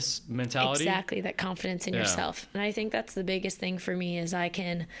kill this mentality. Exactly. That confidence in yourself. And I think that's the biggest thing for me is I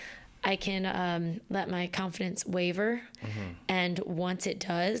can let my confidence waver. And once it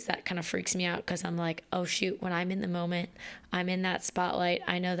does, that kind of freaks me out because I'm like, oh shoot, when I'm in the moment, I'm in that spotlight,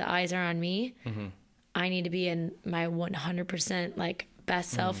 I know the eyes are on me. I need to be in my 100% like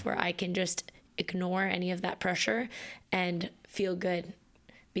best self where I can just ignore any of that pressure and feel good,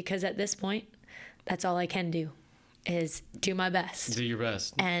 because at this point, that's all I can do is do my best. Do your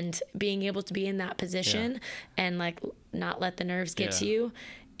best. And being able to be in that position and like not let the nerves get to you.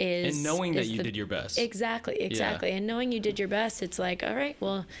 And knowing that you did your best. Exactly. And knowing you did your best, it's like, all right,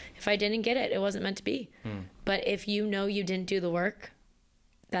 well, if I didn't get it, it wasn't meant to be. But if you know you didn't do the work,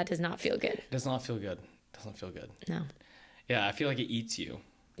 that does not feel good. Does not feel good. Doesn't feel good. No. Yeah, I feel like it eats you.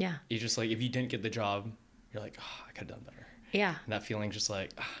 Yeah. You just like, if you didn't get the job, you're like, oh, I could have done better. Yeah. And that feeling just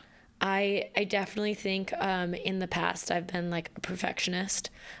like, I definitely think in the past I've been like a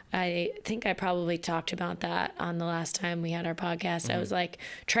perfectionist. I think I probably talked about that on the last time we had our podcast. I was like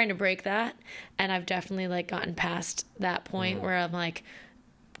trying to break that, and I've definitely like gotten past that point where I'm like,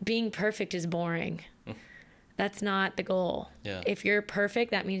 being perfect is boring. That's not the goal. Yeah. If you're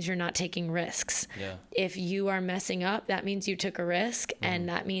perfect, that means you're not taking risks. Yeah. If you are messing up, that means you took a risk, and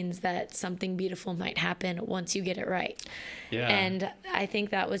that means that something beautiful might happen once you get it right. Yeah. And I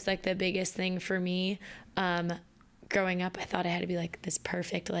think that was like the biggest thing for me. Growing up, I thought I had to be like this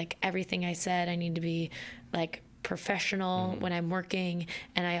perfect, like everything I said, I need to be like professional when I'm working,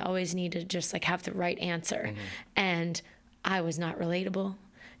 and I always need to just like have the right answer. And I was not relatable.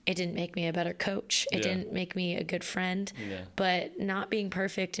 It didn't make me a better coach. It didn't make me a good friend. But not being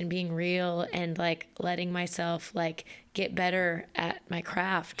perfect and being real and like letting myself like get better at my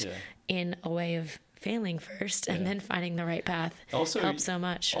craft in a way of failing first and then finding the right path also helps so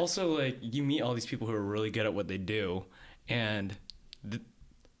much. Also, like, you meet all these people who are really good at what they do, and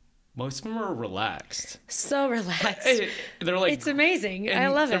most of them are relaxed. So relaxed. They're like, it's amazing. I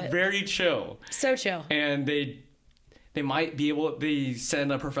love it. They're very chill. So chill. And they might be able, they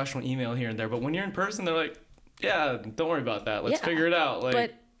send a professional email here and there, but when you're in person, they're like, yeah, don't worry about that. Let's figure it out. Like,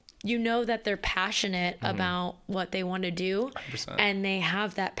 but you know that they're passionate about what they want to do 100%. And they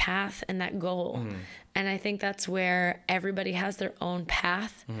have that path and that goal. And I think that's where everybody has their own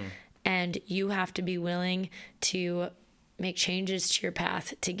path, and you have to be willing to make changes to your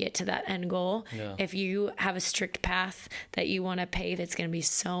path to get to that end goal. If you have a strict path that you want to pave, it's going to be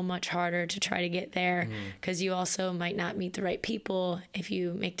so much harder to try to get there, because you also might not meet the right people if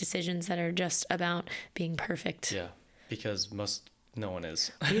you make decisions that are just about being perfect. Yeah, because no one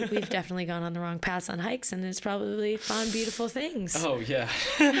is. We've definitely gone on the wrong paths on hikes, and it's probably found beautiful things. Oh, yeah.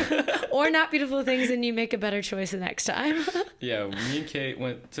 Or not beautiful things, and you make a better choice the next time. Yeah, me and Kate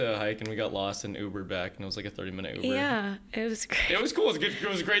went to a hike, and we got lost and Ubered back, and it was like a 30-minute Uber. Yeah, it was great. It was cool. It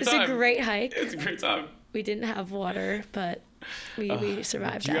was a great time. It was a great hike. It was a great time. We didn't have water, but we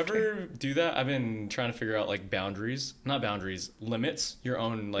survived. Do you ever do that? I've been trying to figure out like limits, your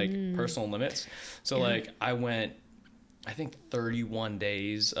own like personal limits. So like I went, I think 31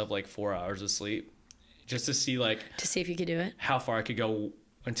 days of like 4 hours of sleep just to see if you could do it, how far I could go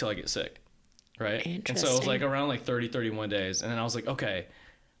until I get sick. Right. And so it was like around like 31 days. And then I was like, okay,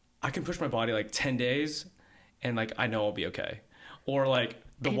 I can push my body like 10 days and like, I know I'll be okay. Or like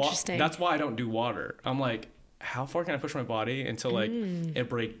that's why I don't do water. I'm like, how far can I push my body until like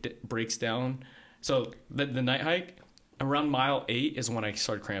it breaks down? So the night hike around mile 8 is when I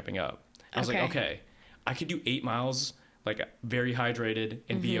started cramping up. I was like, okay, I could do 8 miles, like very hydrated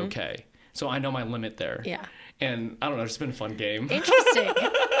and be okay. So I know my limit there. Yeah. And I don't know, it's been a fun game.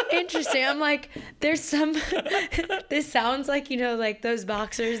 Interesting. I'm like, there's some, this sounds like, you know, like those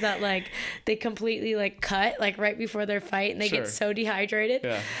boxers that like, they completely like cut like right before their fight and they get so dehydrated.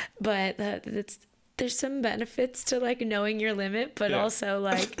 Yeah. But there's some benefits to like knowing your limit, but also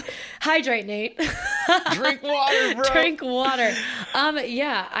like hydrate, Nate. Drink water, bro. Drink water.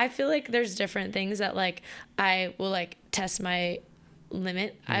 Yeah, I feel like there's different things that like I will like test my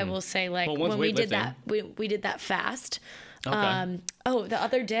limit. I will say like when we did that, we did that fast. Okay. The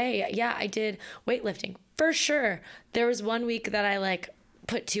other day, I did weightlifting for sure. There was one week that I like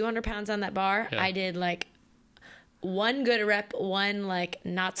put 200 pounds on that bar. Yeah. I did like one good rep, one like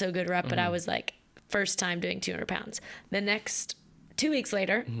not so good rep, but I was like first time doing 200 pounds. The next 2 weeks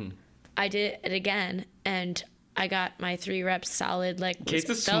later, I did it again, and I got my 3 reps solid. Like Kate's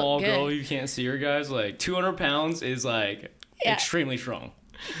a small girl. You can't see her, guys. Like 200 pounds is like extremely strong.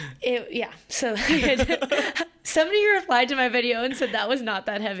 So somebody replied to my video and said that was not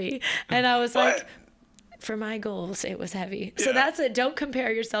that heavy, and I was like, for my goals, it was heavy. So that's it. Don't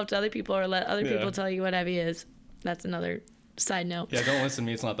compare yourself to other people or let other people tell you what heavy is. That's another side note. Yeah, don't listen to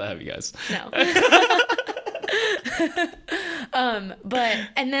me. It's not that heavy, guys. No.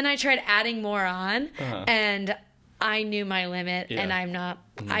 And then I tried adding more on, and I knew my limit, and I'm not,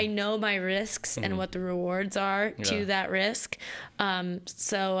 I know my risks and what the rewards are to that risk.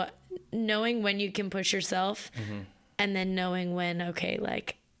 So knowing when you can push yourself, and then knowing when, okay,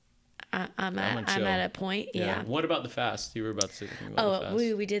 like I'm at a point. Yeah. What about the fast? You were about to say something about the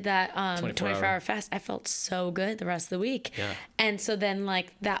fast. We did that 24-hour fast. I felt so good the rest of the week. Yeah. And so then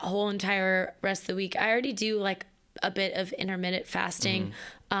like that whole entire rest of the week, I already do like a bit of intermittent fasting.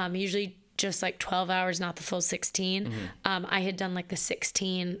 Usually just like 12 hours, not the full 16. I had done like the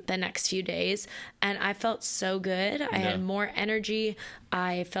 16 the next few days, and I felt so good. I had more energy.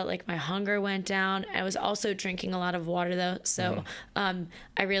 I felt like my hunger went down. I was also drinking a lot of water though. So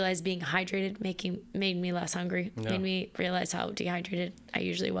I realized being hydrated made me less hungry, made me realize how dehydrated I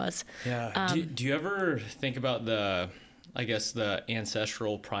usually was. Yeah. Do you ever think about the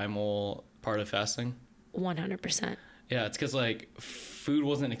ancestral primal part of fasting? 100%. Yeah, it's because like food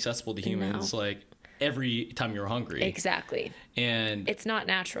wasn't accessible to humans like every time you were hungry. Exactly. And it's not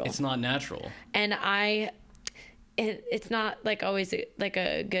natural. It's not natural. And it's not like always like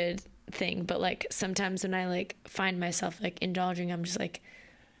a good thing, but like sometimes when I like find myself like indulging, I'm just like,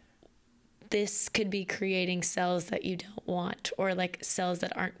 this could be creating cells that you don't want, or like cells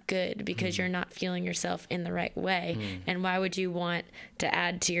that aren't good because you're not feeling yourself in the right way. And why would you want to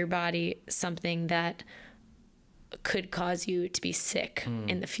add to your body something that could cause you to be sick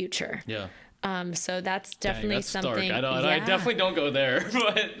in the future? Yeah. So that's definitely that's something. Dark. I know, and I definitely don't go there,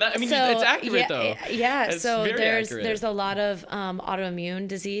 but that, I mean, it's accurate though. Yeah. It's so very accurate. there's a lot of autoimmune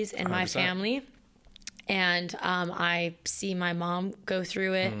disease in 100%. My family. And I see my mom go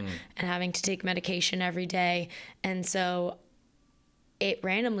through it and having to take medication every day. And so it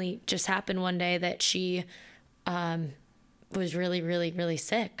randomly just happened one day that she was really, really, really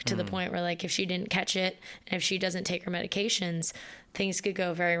sick to the point where, like, if she didn't catch it and if she doesn't take her medications, things could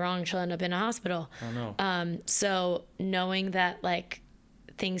go very wrong. She'll end up in a hospital. Oh, no. So knowing that, like,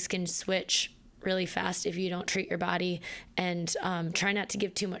 things can switch really fast if you don't treat your body, and try not to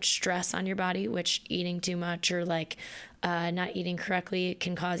give too much stress on your body, which eating too much or like not eating correctly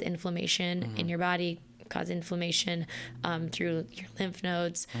can cause inflammation in your body, cause inflammation through your lymph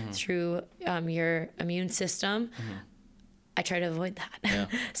nodes, through your immune system. I try to avoid that. Yeah.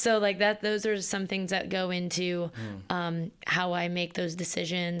 So like that, those are some things that go into how I make those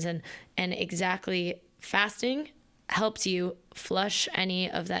decisions, and exactly fasting helps you flush any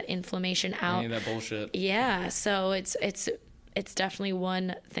of that inflammation out. Any of that bullshit. Yeah. So it's definitely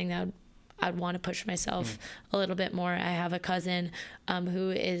one thing that I'd want to push myself a little bit more. I have a cousin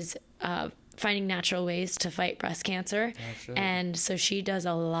who is finding natural ways to fight breast cancer. Oh, and so she does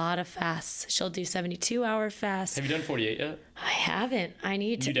a lot of fasts. She'll do 72-hour fasts. Have you done 48 yet? I haven't. I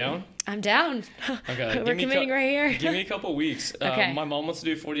need to. You down? I'm down. Okay. We're committing right here. Give me a couple weeks. Okay. My mom wants to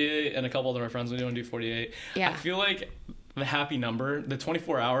do 48, and a couple other my friends want to do 48. Yeah. I feel like the happy number, the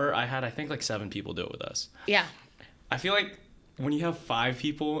 24-hour, I think like 7 people do it with us. Yeah. I feel like when you have 5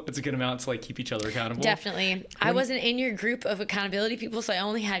 people, it's a good amount to like keep each other accountable. Definitely. I wasn't in your group of accountability people, so I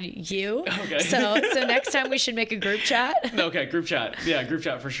only had you. Okay. So next time we should make a group chat. Okay, group chat. Yeah, group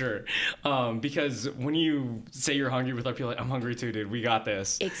chat for sure. Because when you say you're hungry with other people, like, I'm hungry too, dude. We got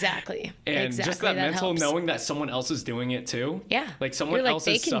this. Exactly. And just that mental helps. Knowing that someone else is doing it too. Yeah. Like someone else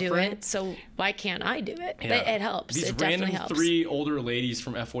is suffering. They can do it, so why can't I do it? Yeah. It helps. These it random definitely helps. 3 older ladies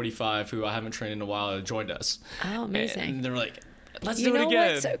from F45 who I haven't trained in a while joined us. Oh, amazing. And they're like, let's you do it know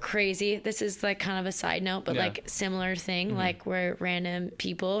again. what's so crazy? This is like kind of a side note, but like similar thing, like where random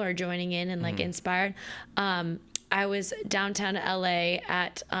people are joining in and like inspired. I was downtown LA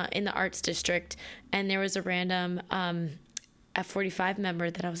at in the arts district, and there was a random F45 member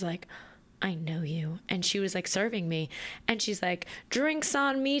that I was like, I know you. And she was like serving me, and she's like, drinks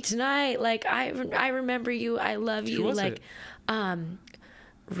on me tonight. Like, I remember you. I love you. Who was like, it?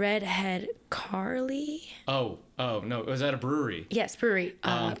 Redhead Carly. Oh, no. It was at a brewery. Yes, brewery.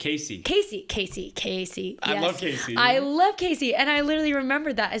 Casey. Casey. I Yes. love Casey. I love Casey. And I literally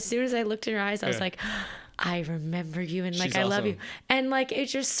remembered that as soon as I looked in her eyes, I was like, I remember you, and like, She's I love awesome. you. And like,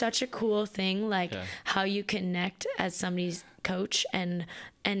 it's just such a cool thing, like how you connect as somebody's coach, and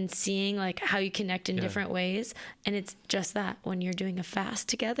seeing like how you connect in different ways. And it's just that when you're doing a fast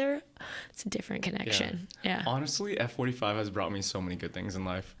together, it's a different connection. Yeah. Honestly, F45 has brought me so many good things in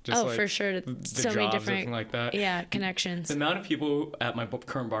life. Just for sure. The So jobs, many different, everything like that. Yeah, connections. The amount of people at my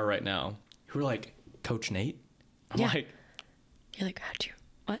current bar right now who are like, Coach Nate? I'm like, you're like, how'd you?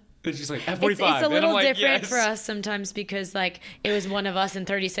 What? It's just like F45. It's a little like, different yes. for us sometimes because like it was one of us and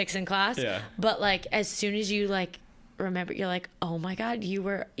 36 in class. Yeah. But like as soon as you like remember, you're like, oh my God,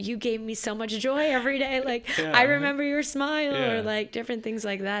 you gave me so much joy every day. Like I remember your smile or like different things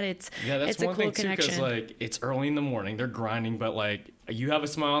like that. It's that's a one cool thing too, connection. because like it's early in the morning, they're grinding, but like you have a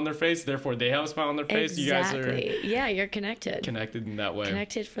smile on their face, therefore they have a smile on their face. Exactly. You guys are you're connected. Connected in that way.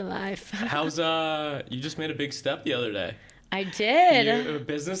 Connected for life. How's you just made a big step the other day. I did. You're a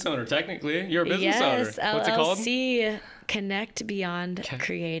business owner, technically. You're a business owner. What's it called? LLC, Connect Beyond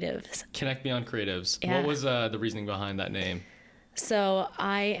Creatives. Connect Beyond Creatives. Yeah. What was the reasoning behind that name? So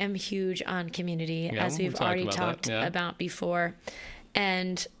I am huge on community, as we've already talked about before.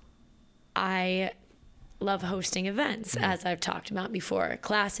 And I love hosting events, as I've talked about before,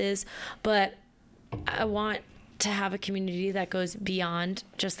 classes. But I want to have a community that goes beyond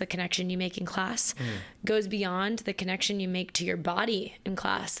just the connection you make in class, goes beyond the connection you make to your body in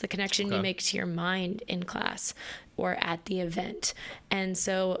class, the connection you make to your mind in class or at the event. And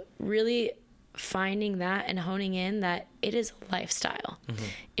so really finding that and honing in that it is a lifestyle.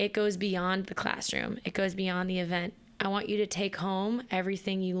 It goes beyond the classroom. It goes beyond the event. I want you to take home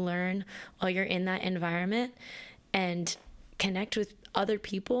everything you learn while you're in that environment and connect with other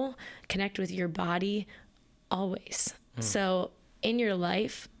people, connect with your body always. So in your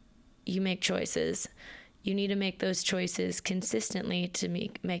life, you make choices. You need to make those choices consistently to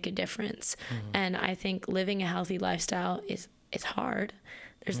make a difference. And I think living a healthy lifestyle is hard.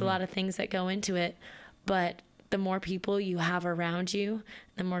 There's a lot of things that go into it, but the more people you have around you,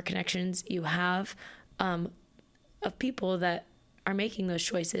 the more connections you have of people that are making those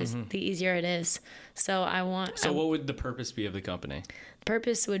choices, the easier it is. So what would the purpose be of the company?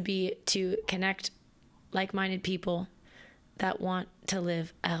 Purpose would be to connect like-minded people that want to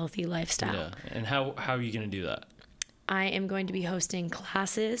live a healthy lifestyle. Yeah. And how are you going to do that? I am going to be hosting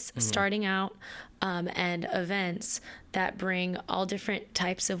classes starting out and events that bring all different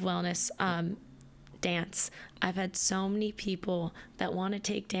types of wellness. Dance. I've had so many people that want to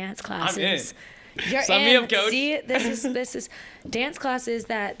take dance classes. I'm in. You're Sign in. me up, coach. See, this is dance classes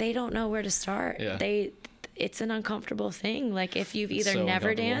that they don't know where to start. Yeah. It's an uncomfortable thing. Like if you've either So never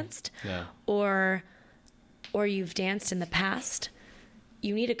uncomfortable. danced Yeah. or you've danced in the past,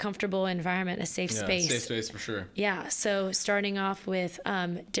 you need a comfortable environment, a safe space. Safe space for sure. Yeah. So starting off with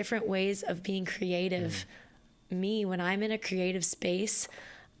different ways of being creative. Me, when I'm in a creative space,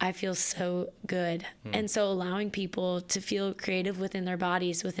 I feel so good. And so allowing people to feel creative within their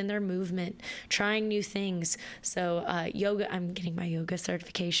bodies, within their movement, trying new things. So yoga, I'm getting my yoga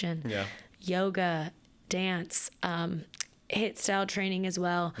certification. Yeah. Yoga, dance, HIIT style training as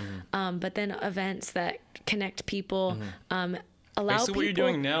well. But then events that connect people, allow Basically what you're people-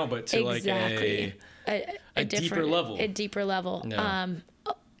 doing now, but to exactly. a deeper level. A deeper level. Yeah.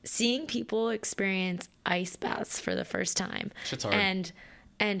 Seeing people experience ice baths for the first time. Shit's hard.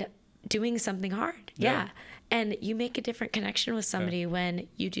 And doing something hard. Yeah. And you make a different connection with somebody when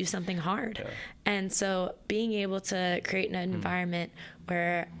you do something hard. Yeah. And so being able to create an environment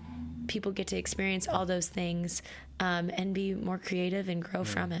where people get to experience all those things and be more creative and grow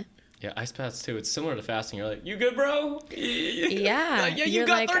from it. Yeah, ice baths too. It's similar to fasting. You're like, you good, bro? Yeah. You You're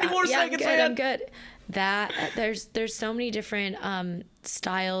got like, 30 more yeah, seconds, I'm good, man. I'm good. That there's so many different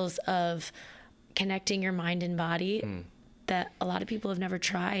styles of connecting your mind and body that a lot of people have never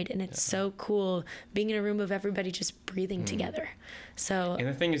tried, and it's so cool being in a room of everybody just breathing together. So And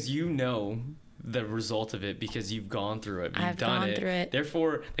the thing is, you know the result of it because you've gone through it. I've done gone it. through it.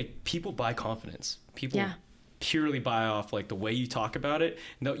 Therefore, like, people buy confidence. People Yeah. purely buy off like the way you talk about it.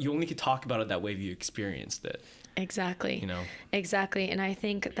 No, you only could talk about it that way if you experienced it. Exactly. You know? Exactly. And I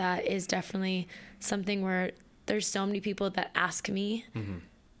think that is definitely something where there's so many people that ask me,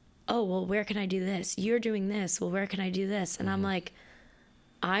 oh, well, where can I do this? You're doing this. Well, where can I do this? And I'm like,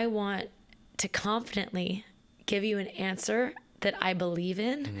 I want to confidently give you an answer that I believe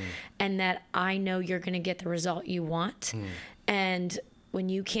in and that I know you're going to get the result you want. And when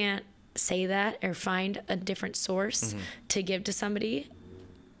you can't say that or find a different source to give to somebody,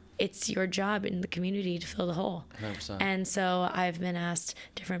 it's your job in the community to fill the hole. 100%. And so I've been asked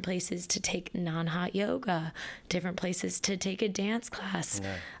different places to take non-hot yoga, different places to take a dance class,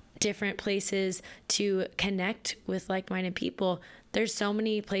 different places to connect with like-minded people. There's so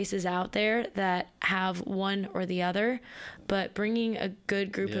many places out there that have one or the other, but bringing a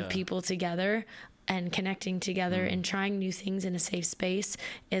good group of people together and connecting together and trying new things in a safe space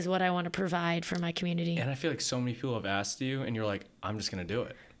is what I want to provide for my community. And I feel like so many people have asked you and you're like, I'm just going to do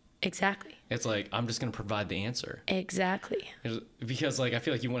it. Exactly. It's like, I'm just going to provide the answer. Exactly. Because like, I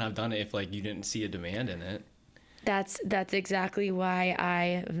feel like you wouldn't have done it if like you didn't see a demand in it. That's exactly why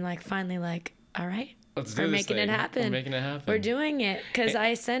I am like finally like, all right, Let's do we're this making thing. it happen. We're making it happen. We're doing it because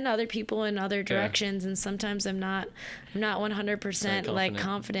I send other people in other directions, and sometimes I'm not 100% like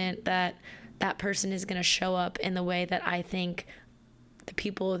confident that that person is going to show up in the way that I think the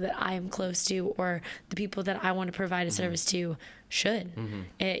people that I am close to or the people that I want to provide a service to should.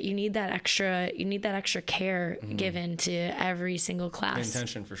 You need that extra care given to every single class.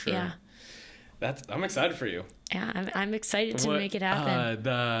 Intention for sure. Yeah. I'm excited for you. Yeah, I'm excited to make it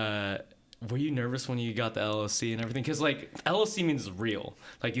happen. Were you nervous when you got the LLC and everything? Because like LLC means real.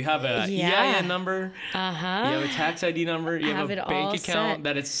 Like you have a Yeah. EIN number. You have a tax ID number. You have a bank account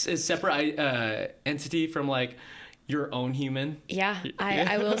that is a separate entity from like your own human. Yeah,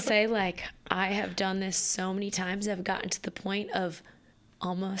 I will say, like, I have done this so many times. I've gotten to the point of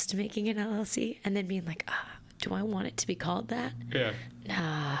almost making an LLC and then being like, do I want it to be called that? Yeah.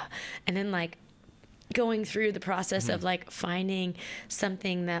 Nah. And then like going through the process of like finding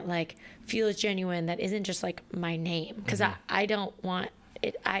something that like feels genuine, that isn't just like my name. Because I don't want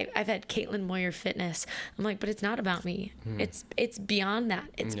it. I've had Caitlyn Moyer Fitness. I'm like, but it's not about me. It's beyond that.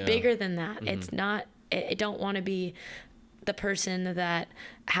 It's bigger than that. It's not. I don't want to be the person that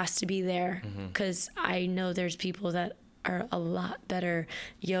has to be there, because I know there's people that are a lot better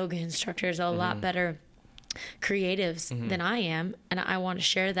yoga instructors, a lot better creatives than I am, and I want to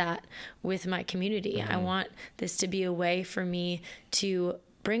share that with my community. I want this to be a way for me to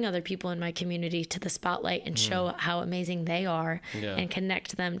bring other people in my community to the spotlight and show how amazing they are, and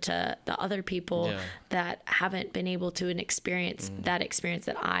connect them to the other people that haven't been able to experience that experience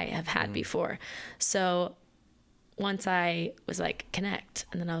that I have had before. So once I was like, connect,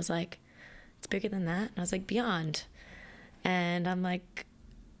 and then I was like, it's bigger than that. And I was like, beyond. And I'm like,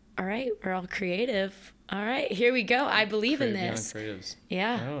 all right, we're all creative. All right, here we go. I believe in this. Creatives.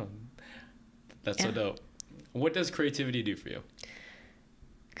 Yeah. Oh, that's so dope. What does creativity do for you?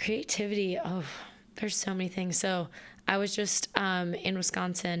 Creativity, there's so many things. So I was just in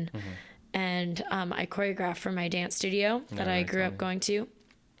Wisconsin, and I choreographed for my dance studio that I grew up going to.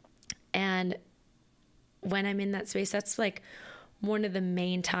 And when I'm in that space, that's like one of the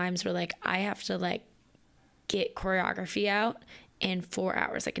main times where like I have to like get choreography out in 4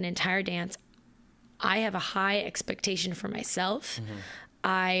 hours, like an entire dance. I have a high expectation for myself.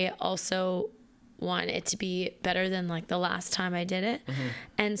 I also want it to be better than like the last time I did it.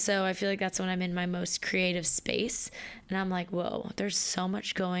 And so I feel like that's when I'm in my most creative space, and I'm like, whoa, there's so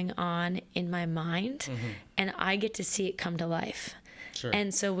much going on in my mind, and I get to see it come to life. Sure.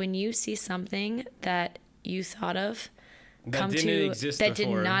 And so when you see something that you thought of that did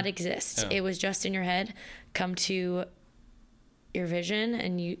not exist, it was just in your head, come to your vision,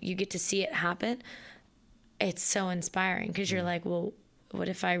 and you get to see it happen, it's so inspiring, because you're like, well, what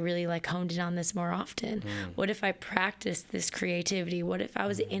if I really like honed in on this more often? What if I practiced this creativity? What if I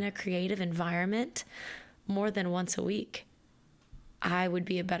was in a creative environment more than once a week? I would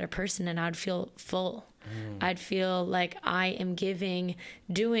be a better person, and I'd feel full. I'd feel like I am doing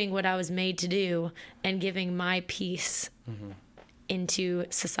what I was made to do, and giving my piece into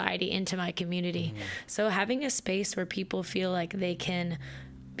society, into my community. So having a space where people feel like they can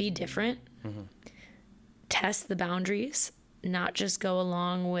be different, test the boundaries, not just go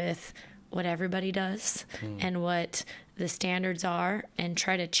along with what everybody does and what the standards are, and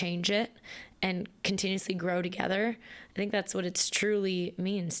try to change it and continuously grow together. I think that's what it truly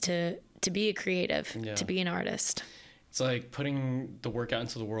means to be a creative, to be an artist. It's like putting the work out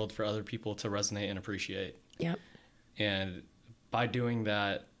into the world for other people to resonate and appreciate. Yep. And by doing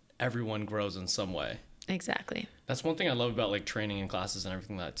that, everyone grows in some way. Exactly. That's one thing I love about like training and classes and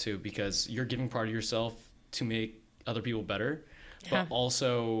everything like that too, because you're giving part of yourself to make other people better, but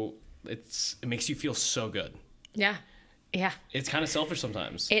also it makes you feel so good. Yeah. Yeah. It's kind of selfish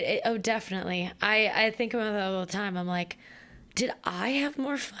sometimes. Oh, definitely. I think about that all the time. I'm like, did I have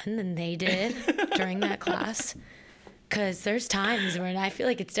more fun than they did during that class? Because there's times when I feel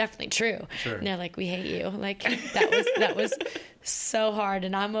like it's definitely true. Sure. And they're like, we hate you. Like, that was so hard.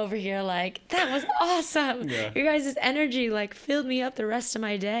 And I'm over here like, that was awesome. Yeah. Your guys' energy like filled me up the rest of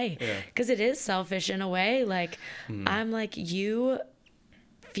my day. Because it is selfish in a way. Like, I'm like, you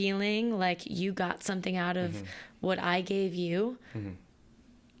feeling like you got something out of what I gave you.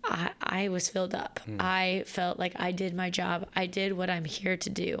 I was filled up. I felt like I did my job. I did what I'm here to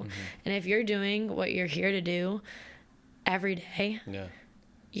do. And if you're doing what you're here to do every day,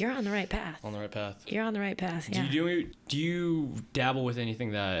 you're on the right path. On the right path. You're on the right path. Yeah. Do you dabble with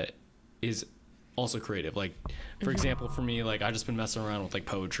anything that is also creative? Like, for example, for me, like I just been messing around with like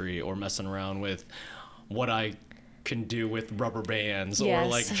poetry, or messing around with what I can do with rubber bands, or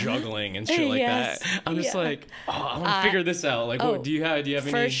like juggling and shit like that. I'm just like, I want to figure this out. Like, what do you have any?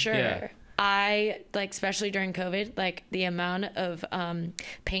 For sure. Yeah. I like, especially during COVID, like the amount of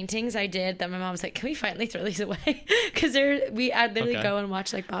paintings I did that my mom was like, can we finally throw these away? Because I'd literally go and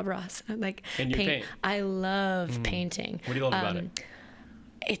watch like Bob Ross and like paint. I love painting. What do you love about it?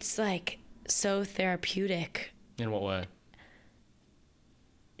 It's like so therapeutic. In what way?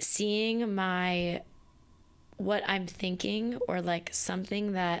 Seeing what I'm thinking, or like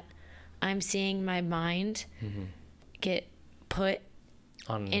something that I'm seeing my mind get put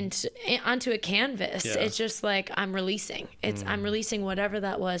onto a canvas. It's just like I'm releasing. I'm releasing whatever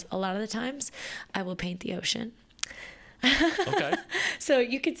that was. A lot of the times I will paint the ocean. Okay. So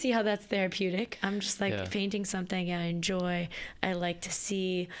you could see how that's therapeutic. I'm just like painting something I enjoy, I like to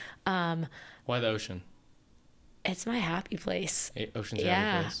see. Why the ocean? It's my happy place. Ocean's your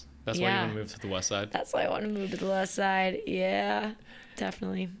happy place. That's why you want to move to the west side? That's why I want to move to the west side. Yeah,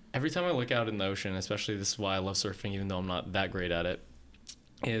 definitely. Every time I look out in the ocean, especially this is why I love surfing, even though I'm not that great at it,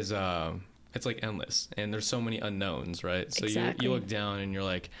 is it's like endless. And there's so many unknowns, right? So you look down and you're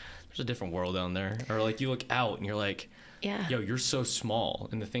like, there's a different world down there. Or like you look out and you're like, yo, you're so small.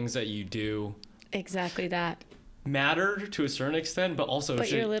 And the things that you do. Exactly that. Matter to a certain extent, but also.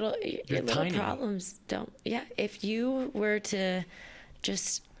 But your little problems don't. Yeah. If you were to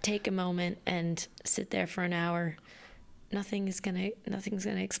just take a moment and sit there for an hour. Nothing's gonna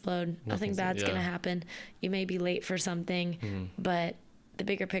explode. Nothing bad's gonna happen. You may be late for something, but the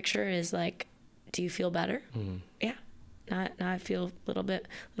bigger picture is like, do you feel better? Yeah. Now I feel a little bit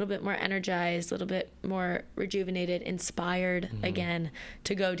more energized, a little bit more rejuvenated, inspired again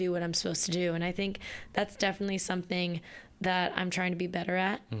to go do what I'm supposed to do. And I think that's definitely something that I'm trying to be better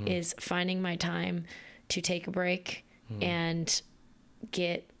at, is finding my time to take a break and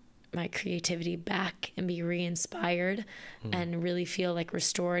get my creativity back and be re-inspired and really feel like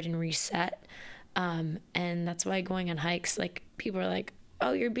restored and reset. And that's why going on hikes, like people are like,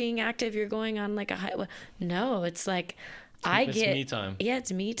 oh, you're being active, you're going on like a hike. No, it's like it's me time. Yeah,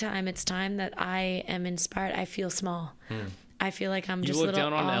 it's me time. It's time that I am inspired. I feel small. I feel like I'm just you look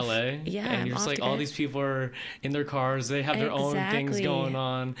little down on off. LA, yeah, and you're just like, all these people are in their cars, they have their own things going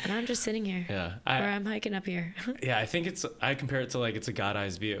on, and I'm just sitting here. Yeah, or I'm hiking up here. Yeah, I think I compare it to like, it's a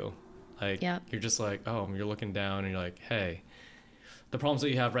God-eyes view. Like, you're just like, oh, you're looking down and you're like, hey, the problems that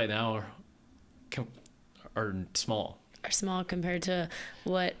you have right now are small. Are small compared to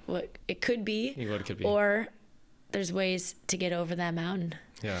what it could be. What it could be. Or there's ways to get over that mountain.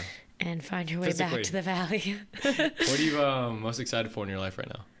 Yeah. And find your way back to the valley. What are you most excited for in your life right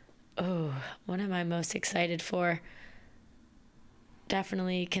now? Oh, what am I most excited for?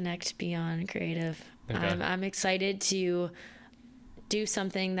 Definitely connect beyond creative. Okay. I'm excited to do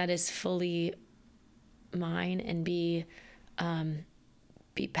something that is fully mine and be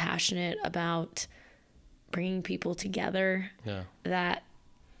passionate about bringing people together that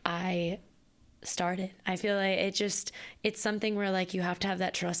I started. I feel like it's something where like you have to have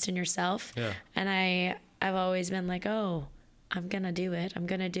that trust in yourself. Yeah. And I've always been like, oh, I'm gonna do it.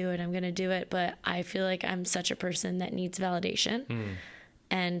 But I feel like I'm such a person that needs validation.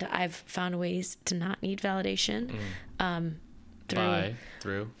 And I've found ways to not need validation.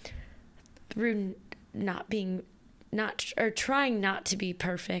 Through trying not to be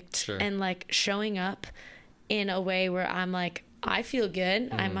perfect. Sure. And like showing up in a way where I'm like, I feel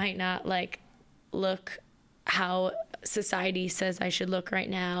good. I might not like look how society says I should look right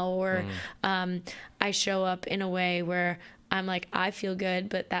now, or I show up in a way where I'm like, I feel good,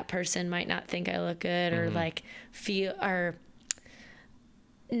 but that person might not think I look good, or like feel, or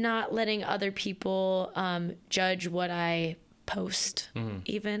not letting other people judge what I post,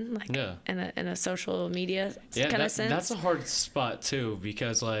 even like in a social media kind of sense. That's a hard spot too,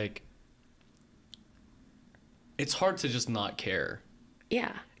 because like it's hard to just not care.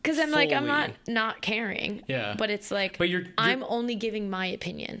 Yeah. Because I'm like, I'm not caring. Yeah. But it's like, I'm only giving my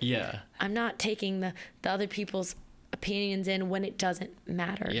opinion. Yeah. I'm not taking the other people's opinions in when it doesn't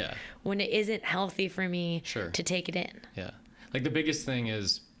matter. Yeah. When it isn't healthy for me to take it in. Yeah. Like the biggest thing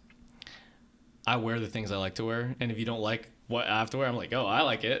is I wear the things I like to wear. And if you don't like what I have to wear, I'm like, oh, I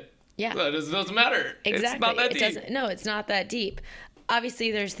like it. Yeah. It doesn't matter. Exactly. It's not that deep. No, it's not that deep.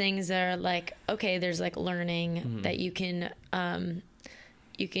 Obviously, there's things that are like, okay, there's like learning that you can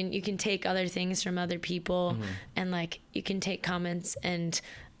you can take other things from other people, and like you can take comments and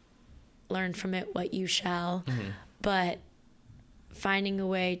learn from it what you shall. But finding a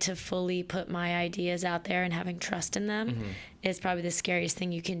way to fully put my ideas out there and having trust in them is probably the scariest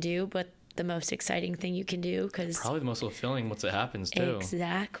thing you can do, but the most exciting thing you can do, because probably the most fulfilling once it happens too.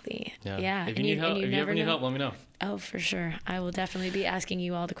 Exactly. Yeah. If you ever need help, let me know. Oh, for sure. I will definitely be asking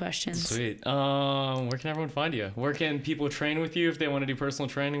you all the questions. Sweet. Where can everyone find you? Where can people train with you if they want to do personal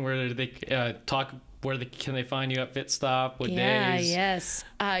training? Where do they talk? Can they find you at FitStop? What days? Yes.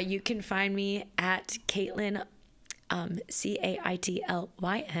 You can find me at Caitlyn. Caitlyn.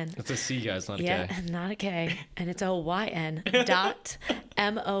 It's a C, guys, not a K. Yeah, not a K. And it's a YN. dot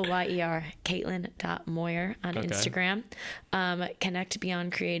Moyer. Caitlyn.Moyer on Instagram. Connect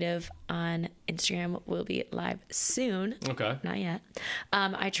Beyond Creative on Instagram will be live soon. Okay. Not yet.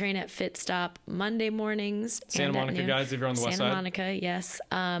 I train at FitStop Monday mornings. Santa Monica, guys, if you're on the west side. Santa Monica, yes.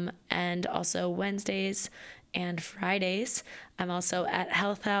 And also Wednesdays and Fridays. I'm also at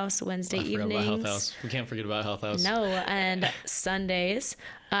Health House Wednesday evenings. About Health House. We can't forget about Health House. No, and Sundays.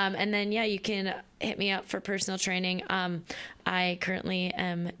 And then, you can hit me up for personal training. I currently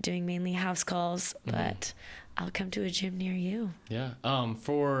am doing mainly house calls, but I'll come to a gym near you. Yeah.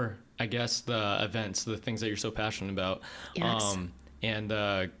 For, I guess, the events, the things that you're so passionate about. Yes. And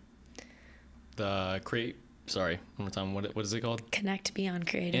the create, sorry, one more time. What is it called? Connect Beyond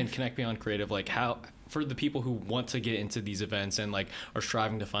Creative. And Connect Beyond Creative, like how, for the people who want to get into these events and like are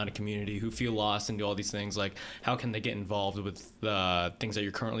striving to find a community, who feel lost and do all these things, like how can they get involved with the things that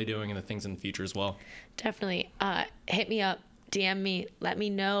you're currently doing and the things in the future as well? Definitely. Hit me up. DM me, let me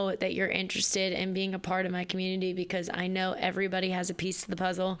know that you're interested in being a part of my community, because I know everybody has a piece to the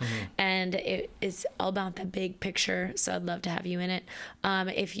puzzle, and it is all about the big picture. So I'd love to have you in it.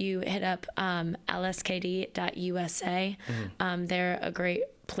 If you hit up lskd.usa, they're a great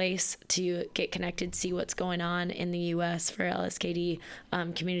place to get connected, see what's going on in the US for LSKD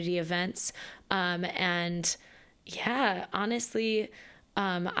community events. And yeah, honestly,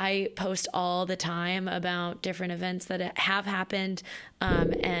 I post all the time about different events that have happened,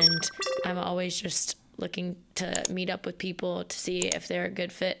 and I'm always just looking to meet up with people to see if they're a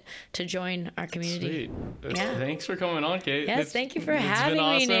good fit to join our community. Sweet. Yeah. Thanks for coming on, Kate. Yes, thank you for having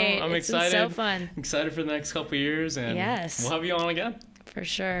me, Nate. I'm excited. It's been so fun. Excited for the next couple of years, and yes, we'll have you on again. For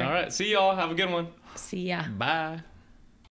sure. All right. See y'all. Have a good one. See ya. Bye.